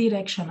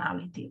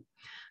directionality.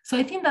 So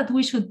I think that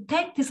we should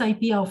take this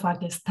idea of a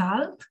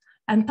gestalt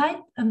and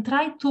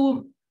try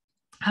to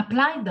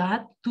apply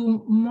that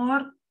to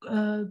more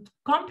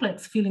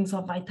complex feelings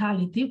of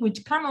vitality,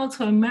 which can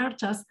also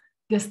emerge as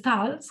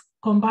gestalts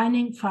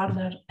combining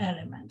further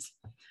elements.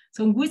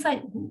 So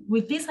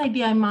with this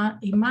idea in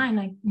mind,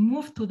 I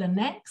move to the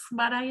next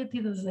variety,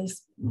 that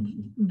is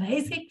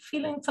basic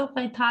feelings of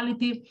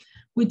vitality,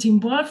 which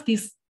involve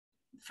this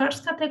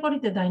first category,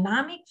 the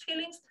dynamic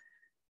feelings,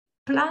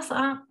 plus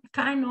a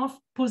kind of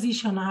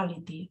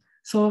positionality.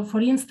 So for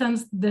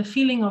instance, the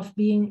feeling of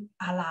being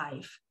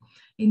alive.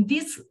 In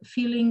this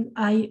feeling,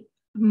 I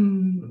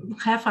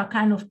have a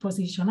kind of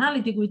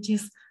positionality, which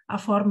is a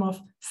form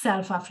of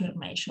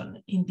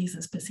self-affirmation in this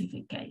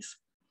specific case.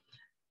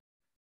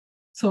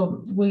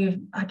 So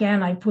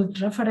again, I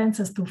put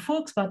references to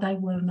Fuchs, but I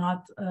will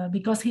not,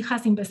 because he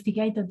has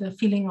investigated the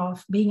feeling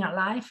of being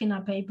alive in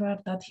a paper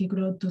that he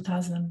wrote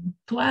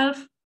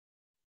 2012.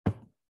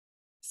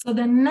 So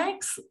the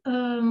next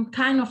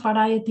kind of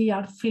variety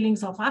are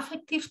feelings of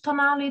affective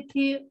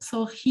tonality.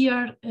 So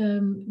here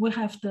we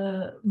have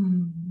the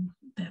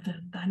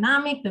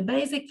dynamic, the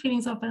basic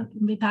feelings of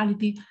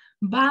vitality,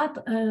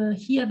 but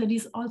here there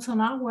is also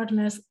an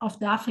awareness of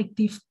the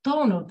affective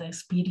tone of the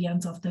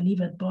experience of the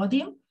lived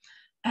body.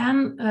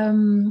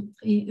 And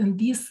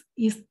this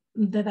is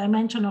the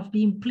dimension of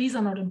being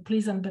pleasant or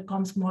unpleasant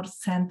becomes more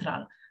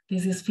central.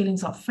 This is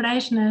feelings of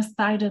freshness,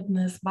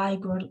 tiredness,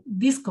 vigor,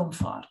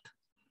 discomfort.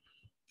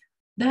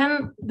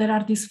 Then there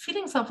are these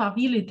feelings of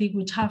ability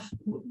which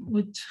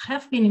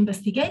have been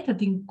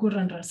investigated in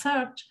current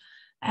research.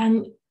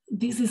 And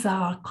this is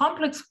a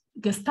complex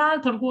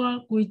gestalt or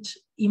work which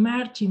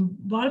emerge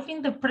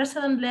involving the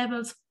precedent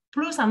levels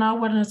plus an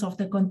awareness of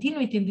the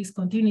continuity and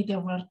discontinuity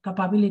of our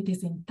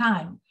capabilities in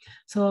time.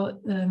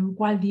 So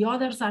while the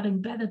others are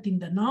embedded in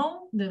the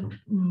now,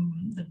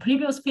 the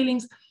previous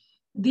feelings,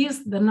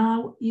 the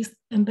now is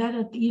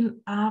embedded in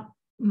a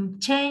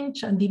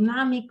change and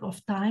dynamic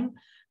of time,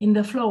 in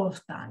the flow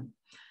of time.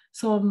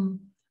 So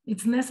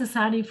it's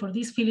necessary for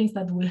these feelings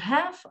that we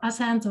have a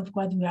sense of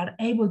what we are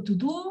able to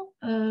do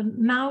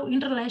now in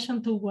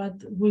relation to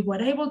what we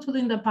were able to do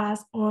in the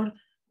past or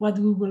what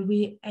we will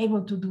be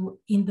able to do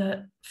in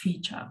the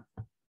future.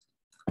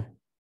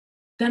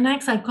 The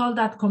next, I call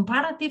that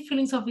comparative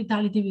feelings of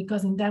vitality,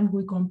 because in them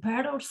we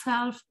compare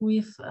ourselves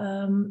with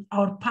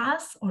our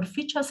past or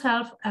future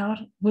self or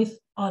with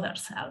other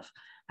self.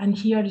 And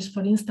here is,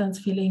 for instance,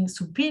 feeling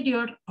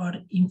superior or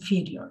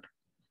inferior,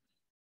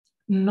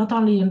 not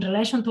only in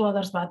relation to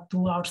others, but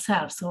to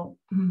ourselves. So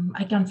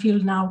I can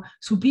feel now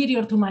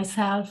superior to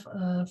myself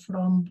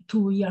from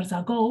 2 years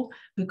ago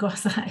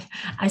because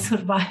I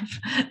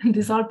survived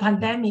this whole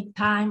pandemic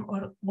time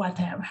or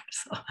whatever.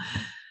 So,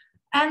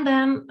 and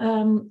then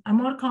a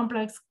more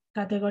complex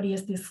category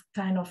is this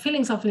kind of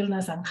feelings of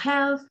illness and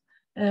health,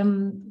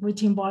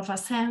 which involve a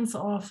sense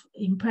of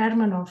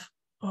impairment of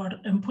or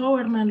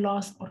empowerment,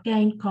 loss or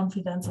gain,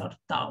 confidence or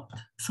doubt.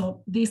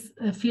 So these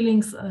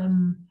feelings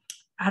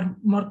are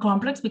more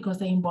complex because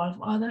they involve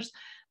others,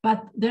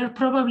 but there are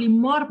probably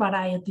more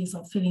varieties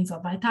of feelings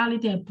of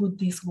vitality. I put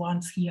these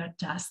ones here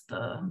just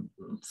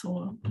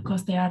so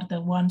because they are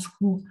the ones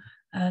who,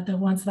 the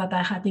ones that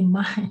I had in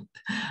mind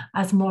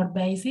as more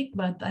basic,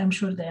 but I'm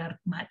sure they are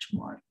much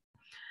more.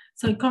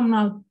 So I come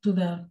now to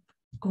the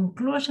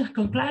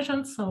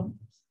conclusion.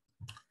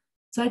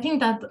 So I think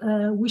that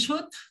we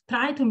should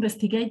try to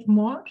investigate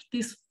more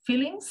these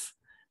feelings,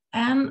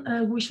 and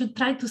we should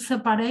try to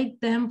separate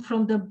them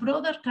from the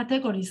broader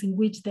categories in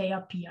which they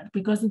appear,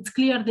 because it's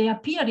clear they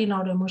appear in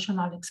our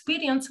emotional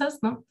experiences.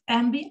 No?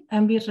 Envy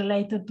is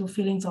related to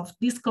feelings of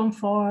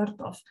discomfort,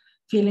 of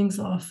feelings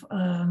of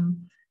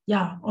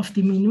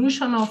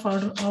diminution of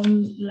our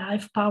own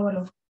life power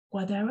or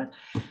whatever.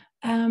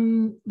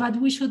 But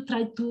we should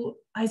try to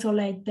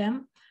isolate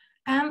them.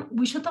 And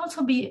we should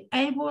also be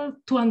able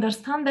to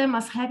understand them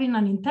as having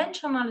an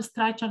intentional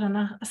structure and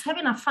as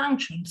having a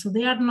function. So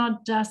they are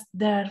not just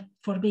there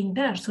for being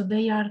there. So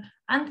they are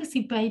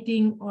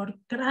anticipating or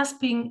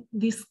grasping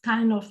this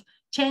kind of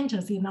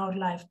changes in our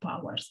life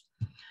powers.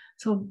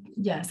 So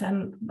yes,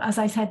 and as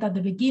I said at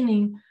the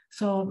beginning,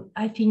 so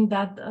I think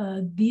that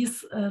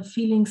these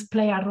feelings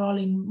play a role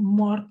in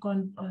more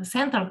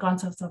central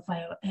concepts of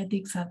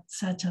bioethics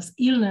such as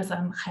illness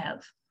and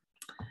health.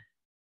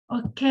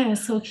 Okay,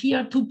 so here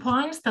are 2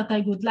 points that I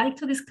would like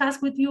to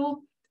discuss with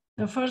you.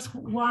 The first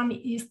one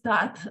is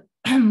that,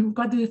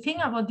 what do you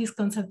think about this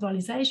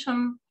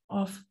conceptualization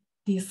of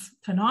this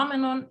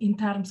phenomenon in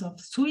terms of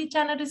sui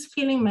generis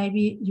feeling?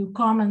 Maybe you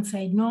come and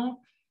say,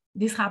 no,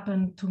 this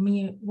happened to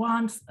me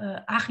once.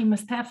 Achim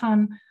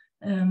Stefan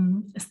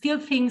still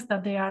thinks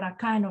that they are a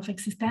kind of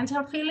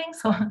existential feeling,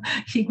 so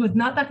he would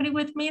not agree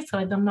with me. So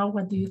I don't know,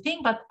 what do you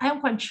think? But I'm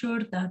quite sure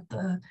that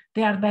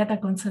they are better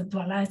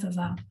conceptualized as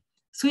a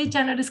sui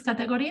generis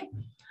category.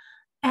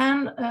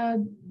 And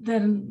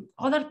the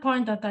other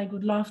point that I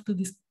would love to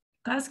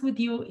discuss with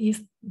you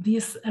is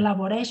this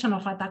elaboration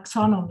of a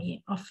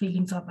taxonomy of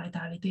feelings of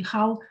vitality.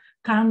 How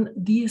can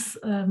this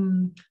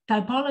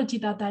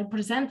typology that I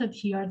presented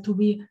here to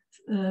be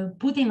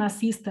put in a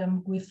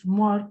system with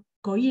more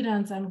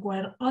coherence and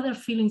where other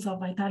feelings of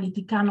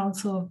vitality can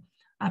also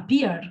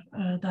appear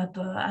that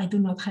I do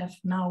not have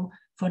now,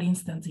 for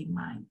instance, in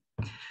mind.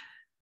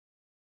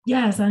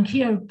 Yes, and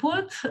here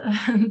put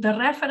the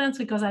reference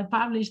because I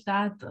published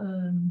that.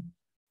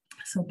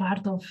 So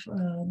part of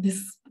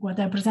this, what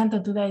I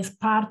presented today is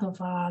part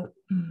of a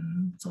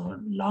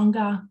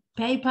longer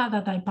paper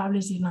that I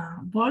published in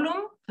a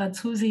volume that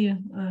Susie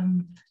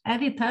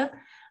edited.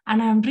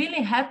 And I'm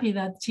really happy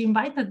that she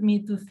invited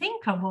me to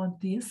think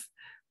about this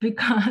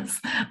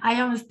because I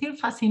am still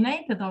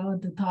fascinated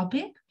about the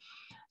topic.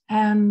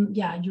 And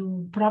yeah,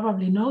 you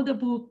probably know the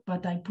book,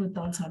 but I put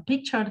also a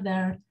picture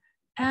there.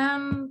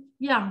 And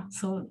yeah,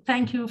 so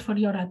thank you for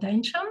your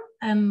attention,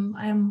 and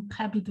I'm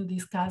happy to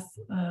discuss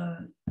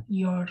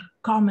your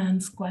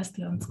comments,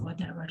 questions,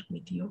 whatever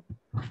with you.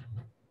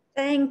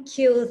 Thank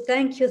you.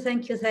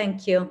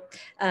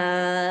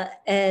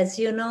 As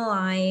you know,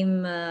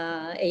 I'm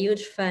a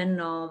huge fan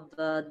of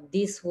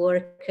this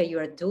work you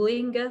are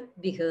doing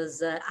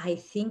because I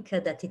think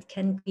that it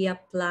can be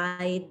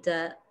applied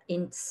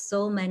in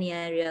so many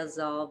areas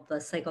of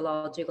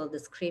psychological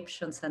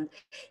descriptions, and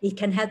it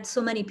can help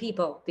so many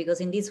people because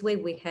in this way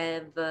we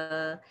have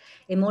a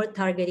more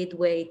targeted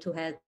way to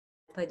help,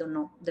 I don't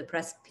know,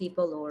 depressed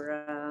people. Or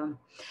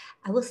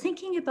I was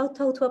thinking about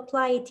how to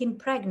apply it in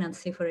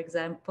pregnancy, for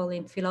example,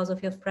 in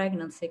philosophy of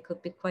pregnancy. It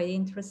could be quite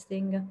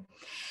interesting.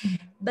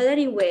 But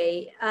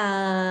anyway,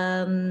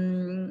 I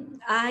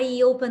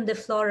open the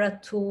floor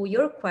to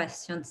your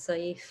questions.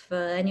 If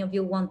any of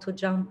you want to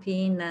jump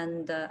in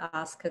and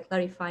ask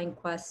clarifying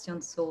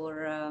questions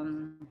or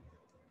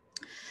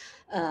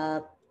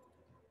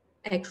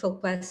actual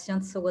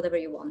questions or whatever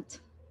you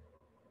want,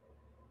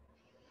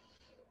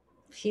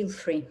 feel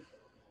free.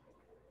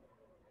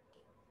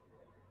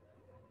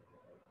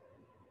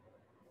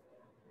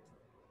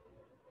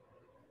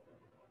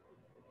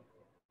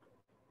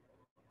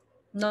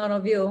 None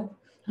of you?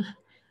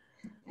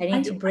 I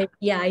need to break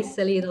the ice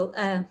a little.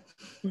 Yeah.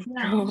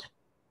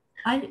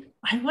 I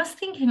was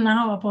thinking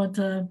now about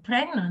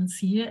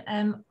pregnancy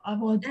and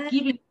about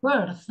giving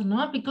birth,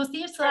 no? Because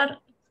these are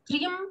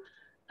extreme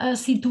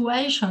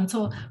situations.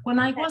 So when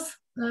I was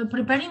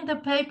preparing the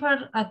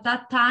paper at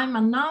that time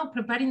and now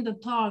preparing the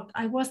talk,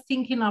 I was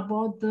thinking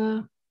about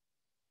the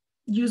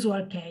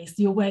usual case.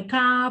 You wake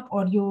up,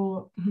 or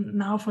you,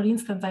 now for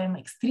instance, I am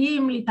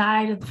extremely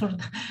tired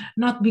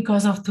not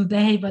because of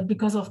today, but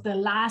because of the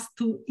last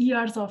 2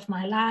 years of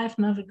my life,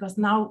 no? Because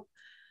now,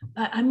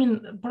 I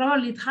mean,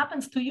 probably it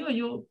happens to you.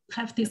 You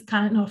have this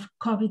kind of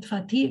COVID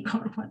fatigue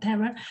or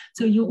whatever.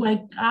 So you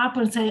wake up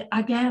and say,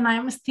 again,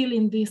 I'm still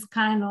in this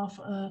kind of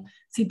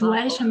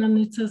situation. And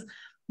it says,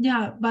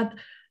 yeah, but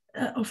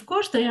of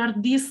course, there are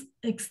these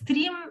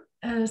extreme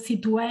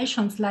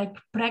situations like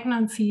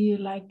pregnancy,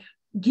 like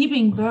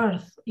giving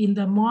birth in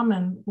the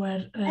moment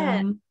where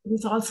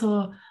there's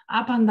also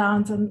up and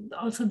downs and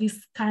also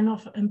this kind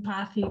of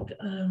empathic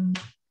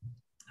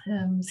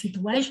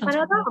situations. It's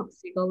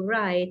paradoxical,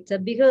 right?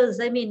 Because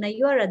I mean,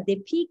 you are at the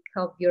peak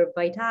of your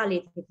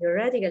vitality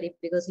theoretically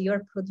because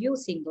you're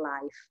producing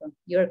life,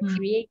 you're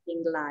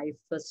creating life.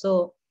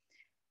 So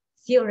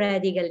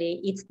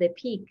theoretically, it's the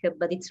peak,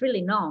 but it's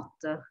really not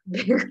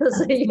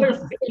because you're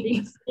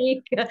feeling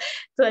sick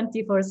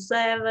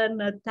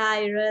 24/7,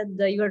 tired.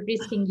 You're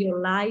risking your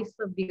life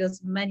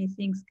because many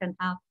things can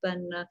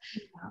happen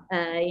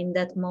in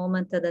that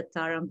moment that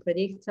are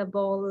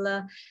unpredictable.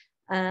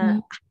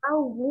 How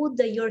would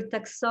your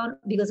taxonomy,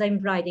 because I'm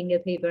writing a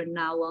paper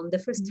now on the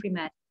first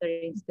trimester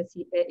in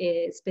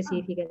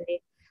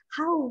specifically,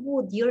 how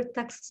would your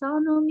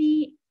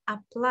taxonomy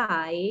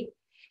apply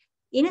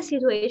in a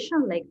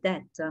situation like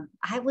that?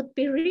 I would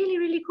be really,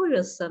 really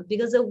curious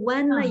because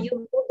when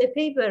you wrote the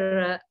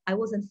paper, I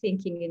wasn't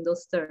thinking in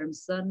those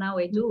terms. Now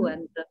I do.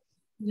 And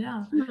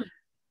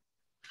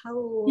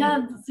how?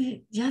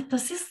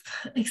 This is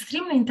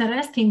extremely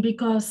interesting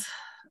because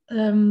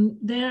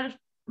there are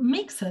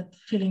mixed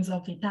feelings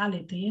of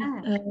vitality,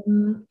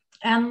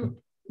 and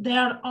they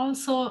are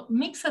also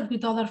mixed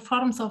with other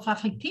forms of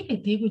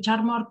affectivity, which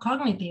are more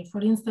cognitive.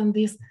 For instance,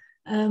 this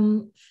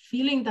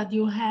feeling that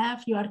you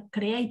are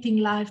creating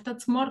life,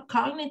 that's more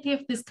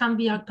cognitive. This can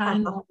be a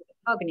kind of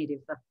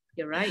cognitive.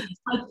 You're right.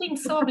 I think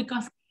so,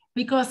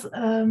 because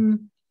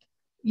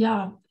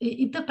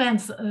it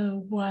depends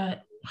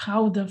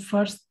how the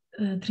first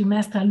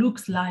trimester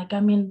looks like. I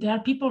mean, there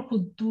are people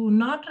who do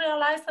not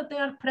realize that they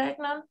are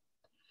pregnant,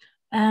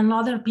 and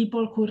other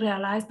people who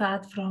realize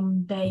that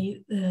from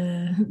day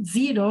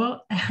 0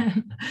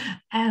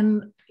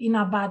 and in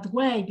a bad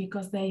way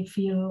because they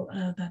feel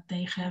that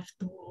they have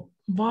to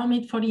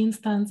vomit, for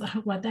instance,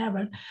 or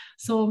whatever.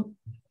 So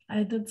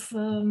that's,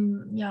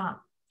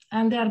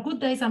 and there are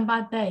good days and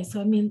bad days. So,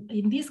 I mean,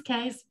 in this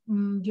case,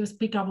 you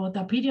speak about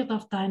a period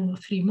of time of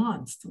 3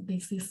 months. So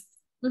this is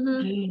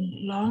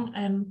really long.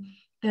 And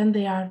then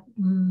there are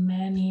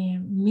many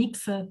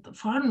mixed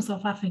forms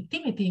of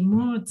affectivity,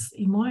 moods,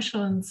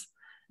 emotions,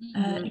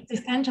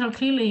 existential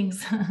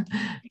feelings,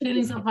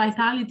 feelings of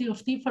vitality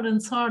of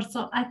different sorts.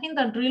 So I think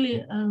that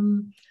really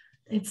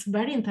it's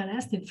very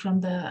interesting from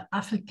the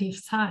affective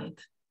side.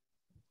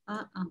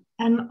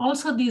 And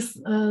also this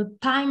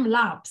time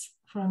lapse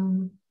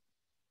from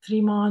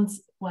 3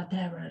 months,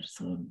 whatever.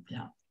 So,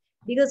 yeah.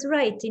 Because,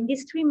 right, in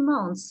these 3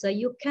 months,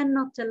 you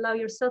cannot allow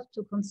yourself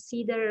to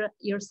consider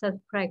yourself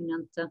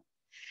pregnant.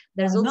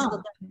 There's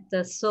also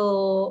that.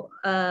 So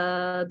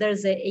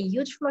there's a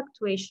huge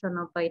fluctuation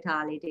of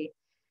vitality.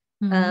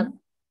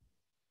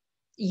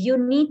 You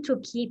need to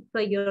keep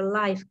your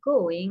life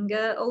going,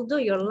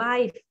 although your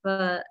life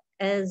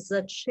has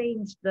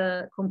changed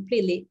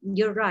completely.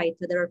 You're right.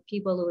 There are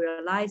people who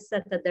realize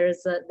that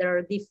there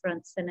are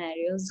different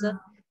scenarios.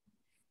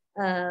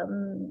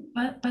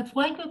 But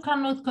why you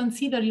cannot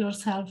consider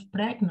yourself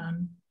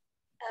pregnant?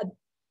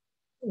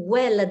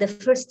 Well, the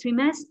first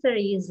trimester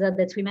is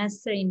the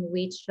trimester in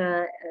which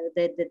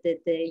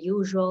the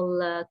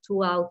usual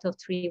 2 out of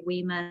 3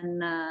 women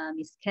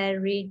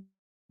miscarry.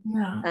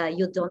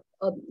 You don't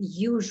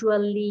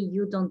usually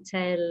don't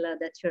tell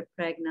that you're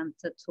pregnant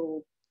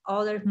to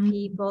other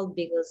people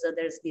because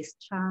there's this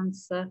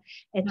chance.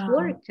 At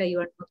work, you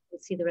are not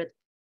considered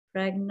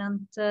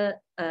pregnant.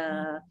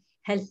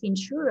 Health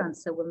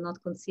insurance will not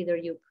consider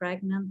you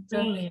pregnant.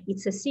 Really?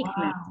 It's a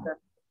sickness.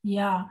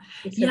 Wow.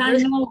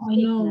 I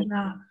know.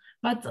 Yeah.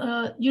 But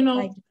you know,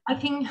 I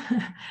think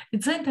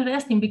it's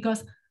interesting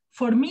because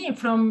for me,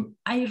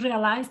 I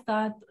realized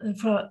that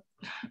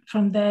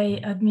from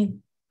day, I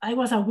mean, I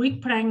was a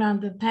week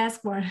pregnant. The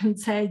test were and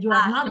said you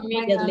are not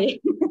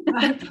immediately.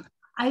 Pregnant. But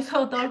I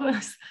thought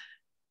always,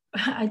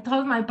 I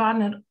told my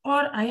partner,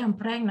 or I am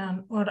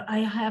pregnant, or I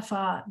have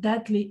a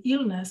deadly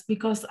illness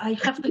because I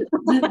have the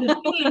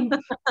feeling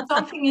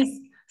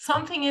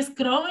something is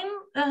growing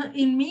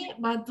in me.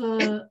 But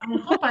I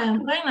hope I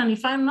am pregnant.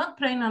 If I'm not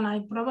pregnant,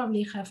 I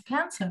probably have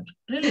cancer.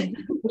 Really,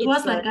 it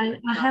was like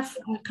I have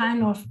a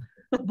kind of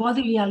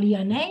bodily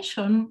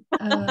alienation,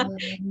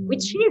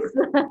 which is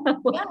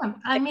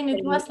I mean,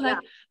 it was like,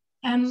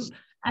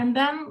 and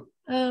then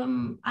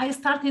I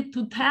started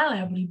to tell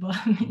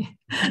everybody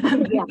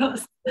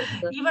because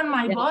even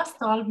my boss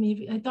told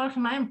me. I told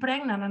him I'm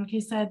pregnant, and he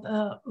said,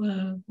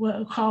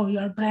 well, "How you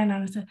are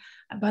pregnant?" I said,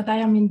 "But I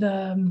am in the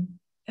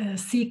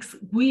 6th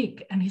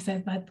week," and he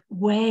said, "But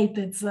wait,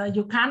 it's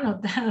you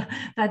cannot tell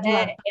that you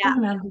are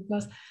pregnant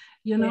because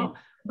you know."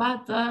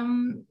 But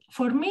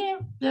for me,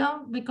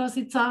 because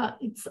it's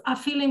a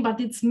feeling, but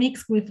it's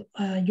mixed with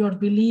your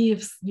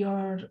beliefs,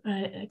 your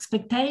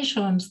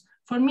expectations.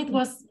 For me, it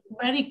was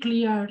very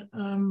clear.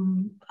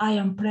 I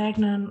am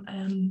pregnant,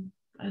 and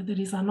there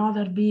is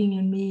another being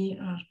in me.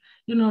 Or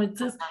it's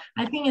just.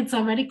 I think it's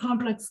a very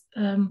complex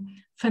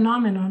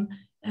phenomenon,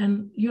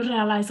 and you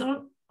realize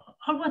all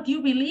what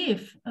you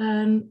believe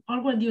and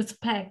all what you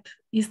expect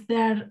is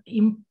there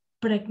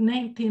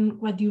impregnating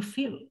what you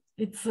feel.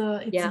 it's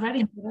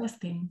very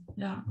interesting.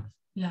 Yeah.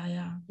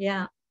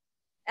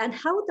 And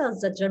how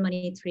does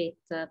Germany treat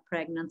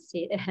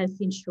pregnancy, health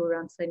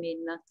insurance? I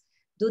mean,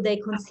 do they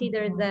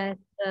consider that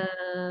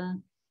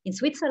in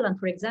Switzerland,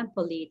 for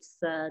example, it's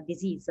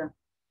disease?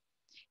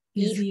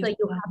 If you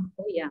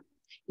have,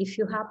 if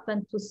you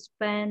happen to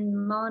spend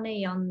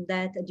money on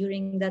that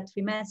during that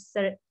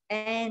trimester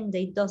and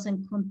it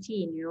doesn't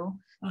continue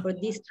for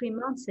these 3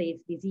 months,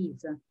 it's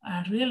disease.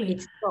 Really?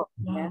 It's tough.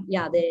 Wow.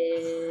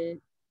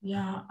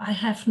 Yeah. I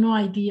have no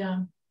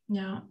idea.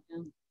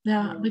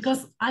 Yeah,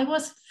 because I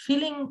was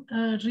feeling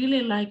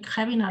really like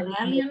having an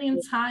alien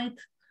inside,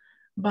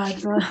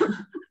 but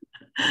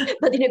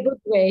but in a good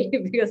way,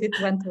 because it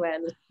went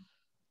well.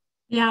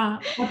 Yeah,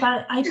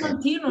 but I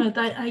continued.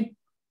 I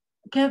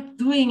kept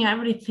doing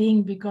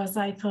everything because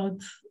I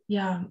thought,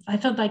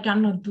 I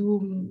cannot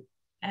do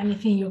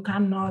anything. You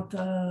cannot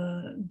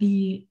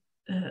be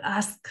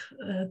asked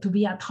to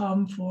be at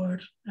home for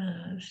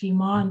 3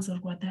 months or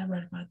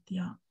whatever. But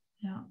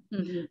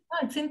Mm-hmm.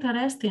 It's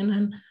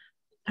interesting,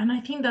 and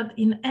I think that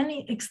in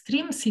any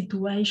extreme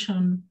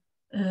situation,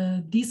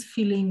 these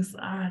feelings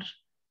are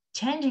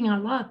changing a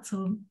lot.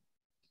 So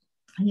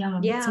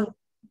so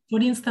for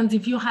instance,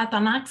 if you had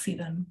an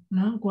accident,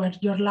 where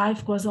your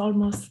life was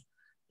almost,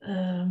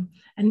 and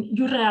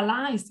you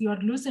realize you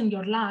are losing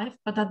your life,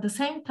 but at the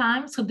same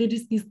time, so there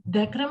is this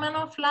decrement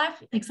of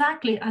life.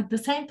 Exactly. At the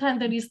same time,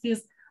 there is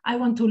this, I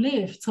want to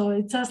live. So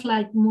it's just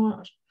like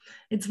more,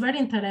 it's very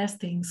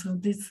interesting. So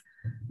this,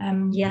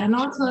 and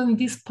also in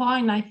this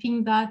point, I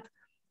think that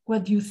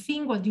what you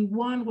think, what you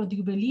want, what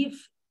you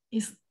believe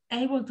is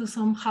able to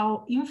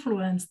somehow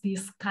influence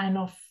these kind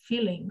of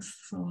feelings.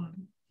 So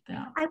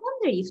I wonder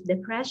if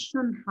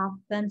depression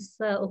happens,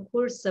 of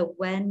course,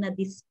 when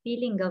this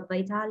feeling of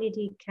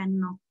vitality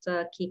cannot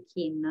kick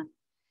in.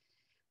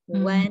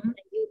 When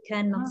you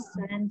cannot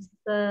sense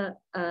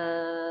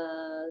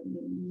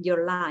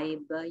your life,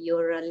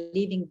 your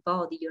living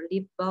body, your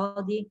lived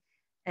body.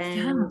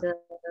 And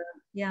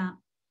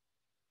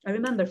I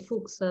remember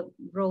Fuchs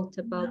wrote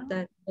about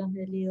that a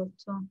little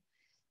too.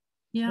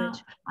 Yeah,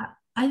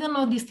 I don't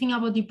know this thing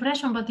about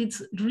depression, but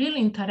it's really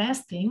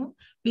interesting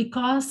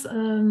because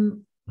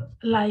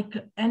like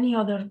any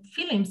other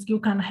feelings, you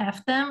can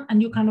have them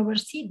and you can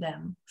oversee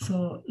them.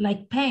 So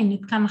like pain,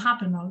 it can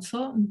happen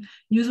also.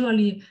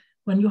 Usually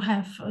when you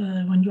have,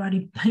 when you are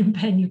in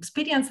pain, you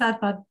experience that,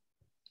 but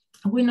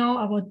we know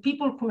about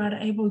people who are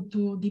able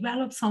to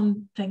develop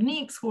some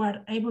techniques who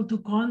are able to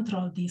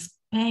control this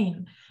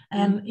pain.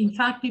 And in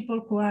fact,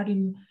 people who are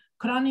in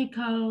chronic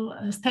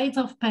states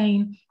of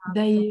pain,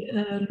 they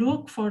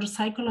look for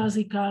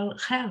psychological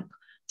help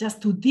just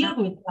to deal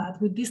with that,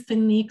 with these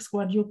techniques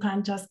where you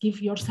can just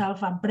give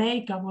yourself a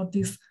break about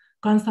this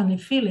constantly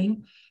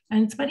feeling.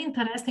 And it's very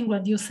interesting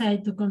what you say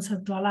to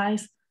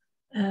conceptualize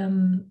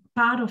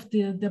part of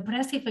the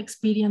depressive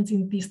experience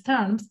in these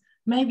terms.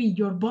 Maybe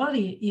your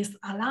body is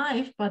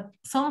alive, but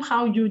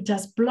somehow you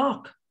just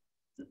block.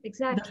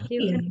 Exactly,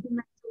 you can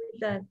connect with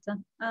that.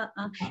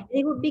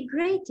 It would be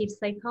great if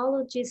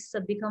psychologists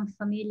become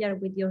familiar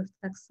with your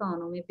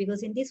taxonomy,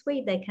 because in this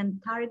way they can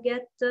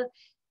target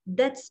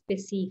that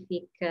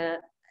specific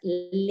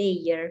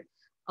layer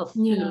of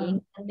feeling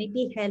and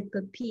maybe help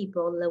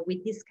people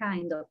with this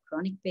kind of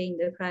chronic pain,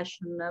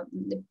 depression,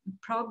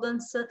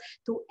 problems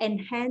to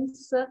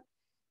enhance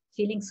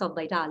feelings of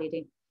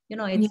vitality. You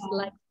know, it's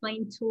like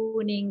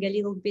fine-tuning a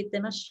little bit the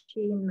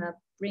machine,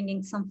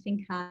 bringing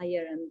something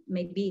higher, and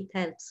maybe it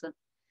helps.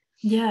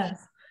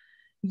 Yes,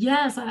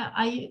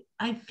 I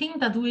think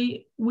that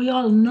we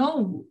all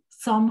know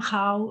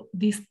somehow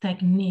these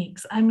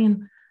techniques. I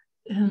mean,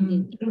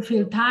 you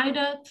feel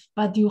tired,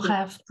 but you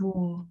have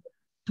to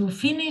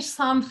finish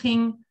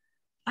something.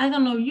 I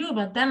don't know you,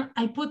 but then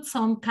I put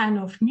some kind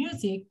of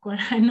music where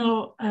I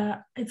know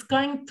it's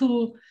going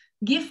to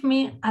give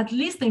me at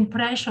least the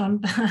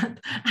impression that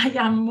I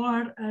am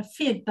more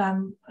fit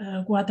than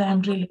what I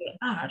really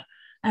are.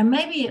 And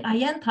maybe I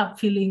end up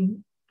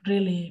feeling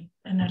really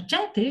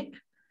energetic.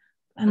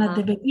 And at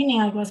the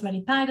beginning, I was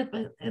very tired,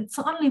 but it's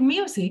only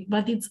music,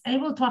 but it's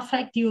able to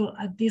affect you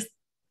at this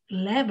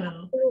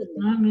level.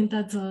 I mean,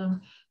 that's,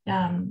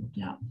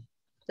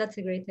 That's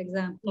a great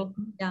example.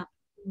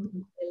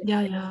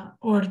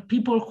 Or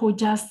people who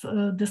just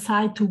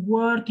decide to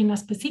work in a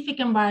specific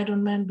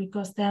environment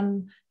because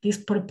then this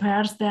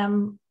prepares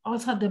them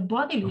also at the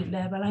bodily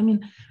level. I mean,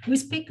 we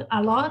speak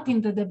a lot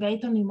in the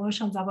debate on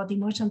emotions about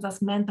emotions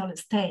as mental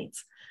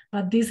states,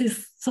 but this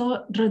is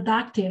so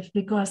reductive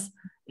because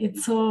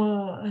it's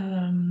so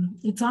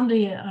it's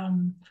only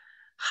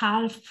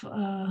half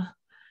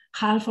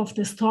of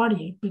the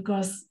story,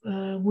 because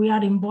we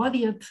are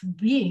embodied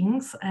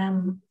beings,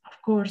 and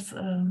of course,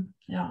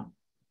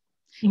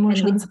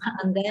 emotions. And with the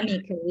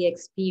pandemic, we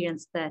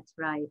experienced that,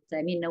 right?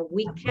 I mean,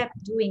 we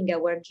kept doing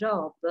our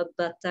job,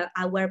 but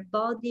our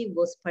body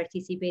was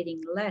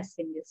participating less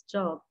in this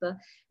job.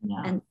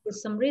 And for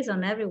some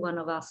reason, every one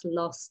of us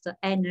lost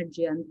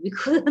energy, and we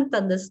couldn't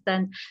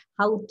understand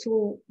how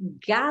to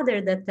gather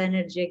that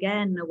energy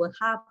again, what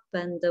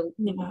happened,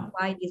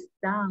 why it's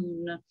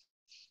down.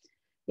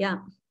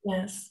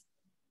 Yes.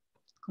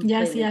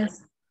 Completely.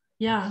 Yes.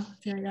 Yeah.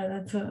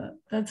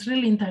 That's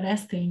really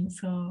interesting.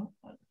 So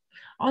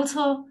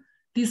also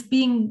this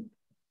being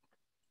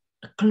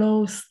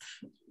closed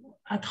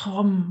at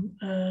home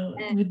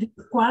with the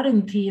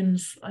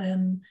quarantines,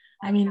 and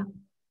I mean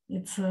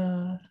it's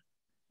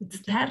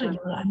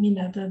terrible. I mean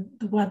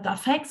what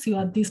affects you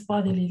at this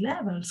bodily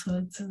level. So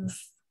it's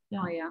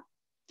yeah. Oh yeah.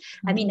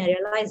 I mean, I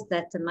realized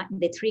that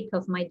the trick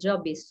of my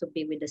job is to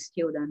be with the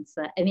students.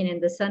 I mean,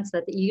 in the sense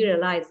that you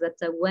realize that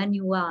when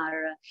you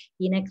are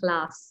in a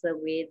class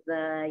with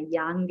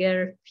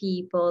younger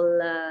people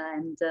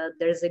and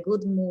there's a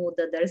good mood,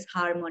 there's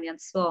harmony and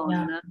so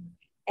on,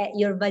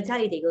 your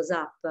vitality goes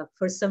up.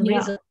 For some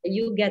reason,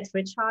 you get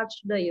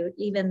recharged, you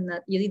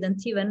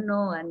didn't even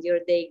know, and your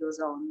day goes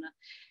on.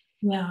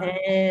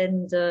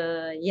 And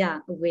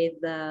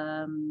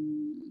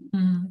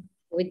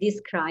with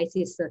this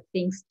crisis,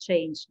 things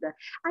changed.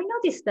 I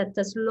noticed that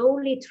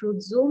slowly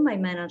through Zoom, I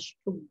managed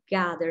to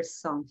gather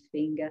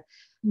something.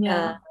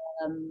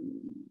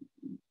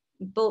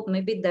 But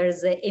maybe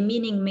there's a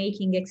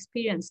meaning-making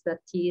experience that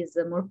is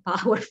more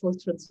powerful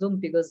through Zoom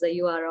because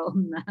you are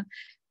on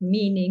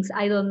meanings.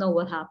 I don't know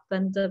what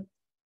happened.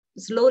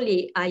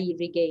 Slowly, I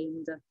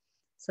regained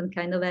some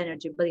kind of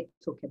energy, but it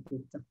took a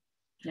bit.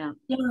 Yeah,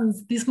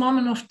 it's this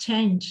moment of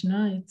change.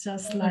 No, it's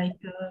just like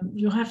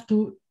you have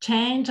to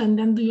change, and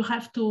then you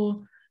have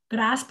to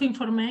grasp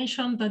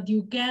information that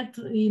you get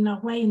in a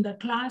way in the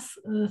class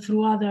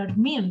through other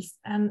means,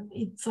 and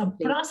it's a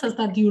process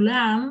that you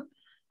learn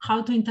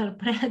how to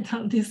interpret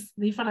all these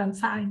different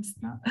signs.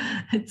 No?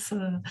 It's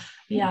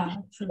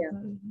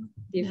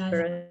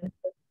different.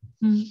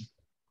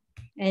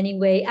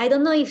 Anyway, I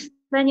don't know if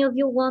any of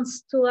you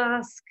wants to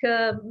ask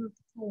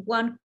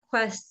one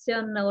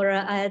question or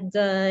add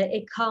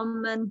a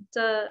comment.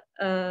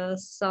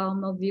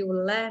 Some of you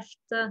left.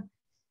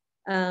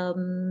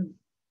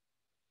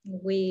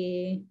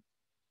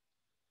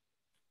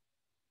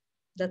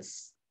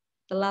 That's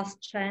the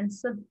last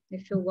chance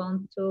if you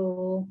want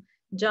to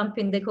jump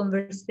in the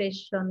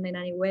conversation in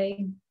any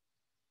way.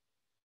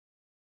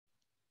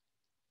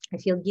 I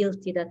feel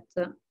guilty that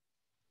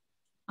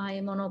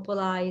I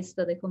monopolized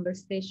the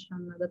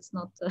conversation. That's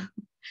not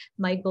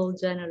my goal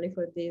generally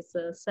for these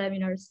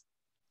seminars.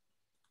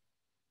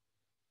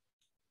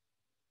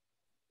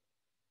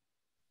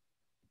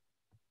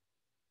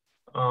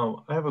 I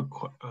have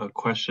a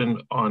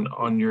question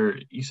on your,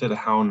 you said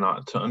how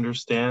not to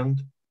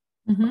understand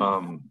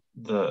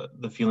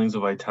the feelings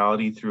of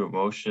vitality through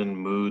emotion,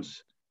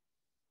 moods,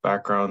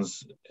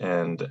 backgrounds,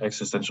 and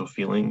existential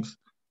feelings.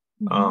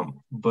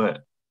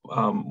 But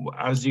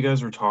as you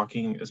guys were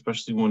talking,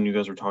 especially when you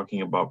guys were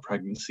talking about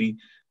pregnancy,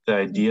 the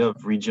idea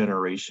of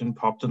regeneration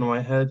popped into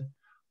my head.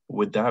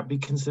 Would that be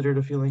considered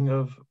a feeling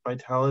of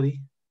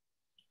vitality?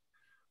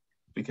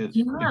 Because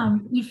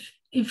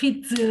if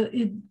it's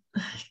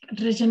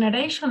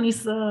regeneration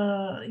is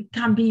it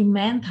can be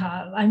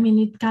mental. I mean,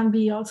 it can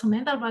be also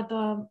mental, but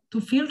to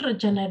feel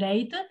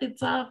regenerated,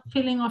 it's a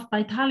feeling of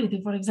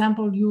vitality. For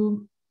example,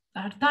 you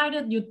are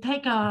tired, you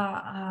take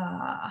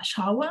a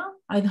shower.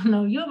 I don't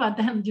know you, but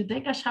then you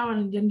take a shower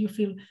and then you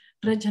feel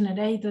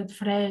regenerated,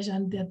 fresh,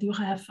 and that you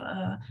have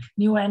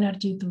new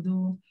energy to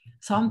do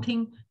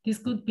something. This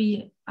could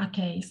be a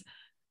case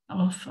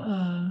of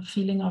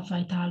feeling of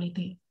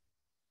vitality.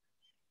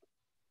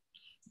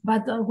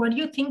 But were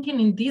you thinking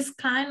in this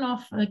kind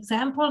of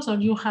examples, or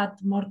you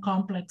had more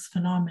complex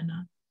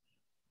phenomena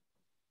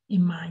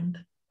in mind?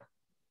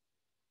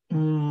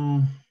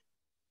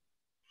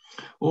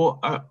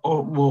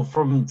 Well,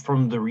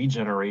 from the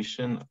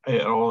regeneration,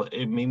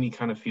 it made me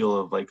kind of feel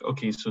of like,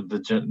 okay, so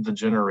the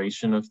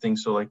generation of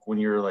things. So like when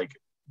you're like,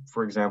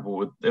 for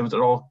example, it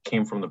all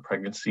came from the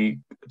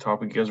pregnancy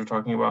topic you guys were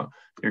talking about.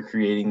 You're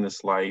creating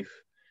this life,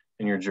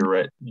 and you're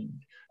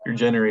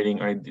generating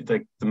like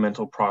the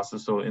mental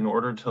process. So in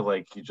order to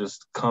like you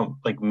just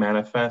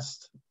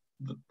manifest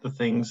the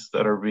things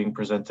that are being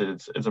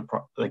presented,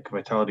 like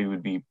vitality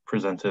would be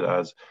presented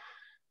as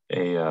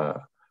a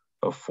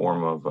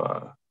form of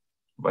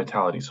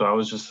vitality. So I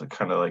was just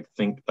kind of like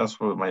that's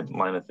what my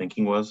line of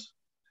thinking was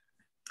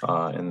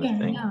in the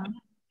thing.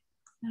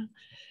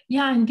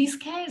 Yeah, in this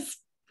case,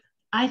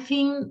 I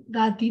think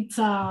that it's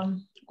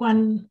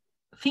when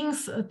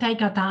things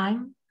take a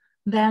time,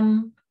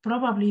 then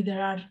probably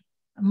there are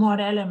more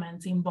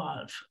elements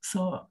involved.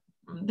 So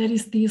there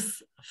is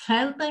this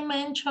felt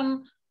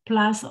dimension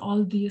plus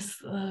all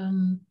these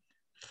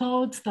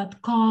thoughts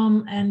that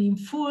come and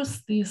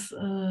infuse this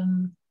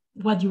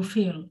what you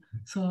feel.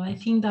 So I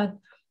think that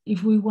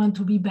if we want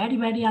to be very,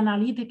 very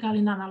analytical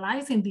in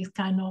analyzing this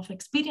kind of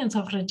experience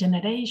of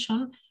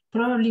regeneration,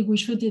 probably we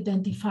should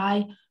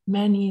identify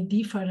many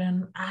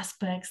different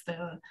aspects,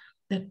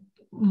 the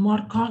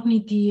more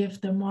cognitive,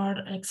 the more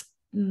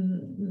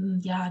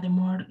the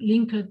more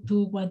linked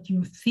to what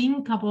you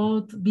think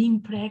about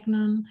being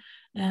pregnant,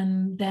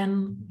 and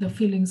then the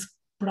feelings,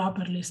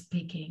 properly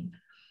speaking.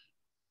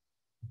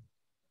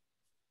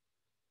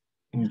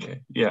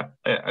 Okay, yeah,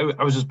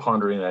 I was just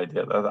pondering the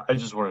idea. I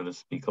just wanted to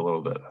speak a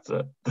little bit. That's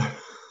it.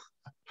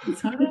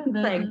 Sorry.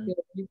 Thank you.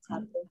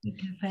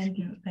 Okay, thank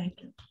you.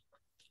 Thank you.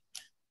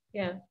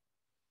 Yeah.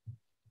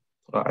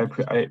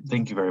 I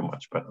thank you very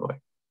much, by the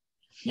way.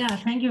 Yeah,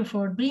 thank you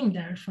for being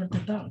there for the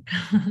talk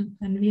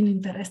and being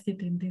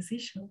interested in this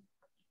issue.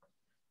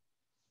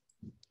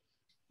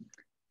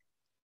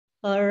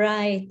 All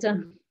right.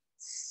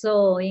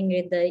 So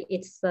Ingrid,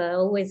 it's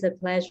always a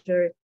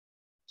pleasure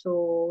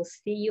to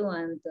see you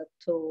and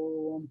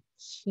to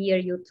hear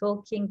you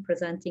talking,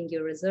 presenting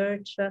your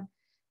research.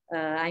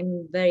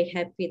 I'm very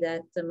happy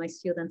that my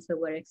students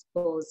were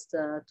exposed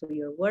to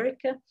your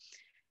work.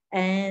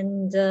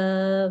 And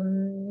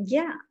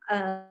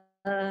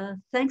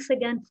thanks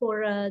again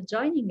for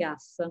joining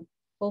us.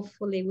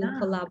 Hopefully we'll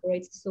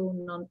collaborate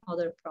soon on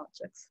other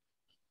projects.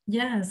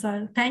 Yes,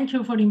 thank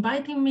you for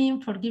inviting me,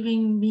 for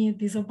giving me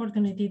this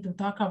opportunity to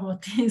talk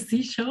about this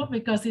issue,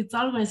 because it's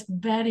always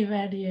very,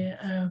 very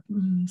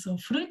so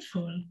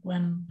fruitful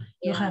when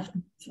you have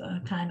this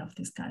kind of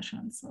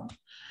discussion. So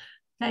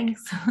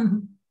thanks.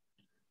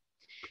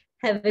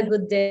 Have a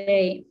good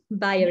day.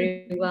 Bye,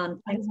 everyone.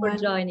 Thanks for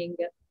joining.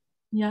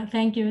 Yeah,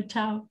 thank you.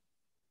 Ciao.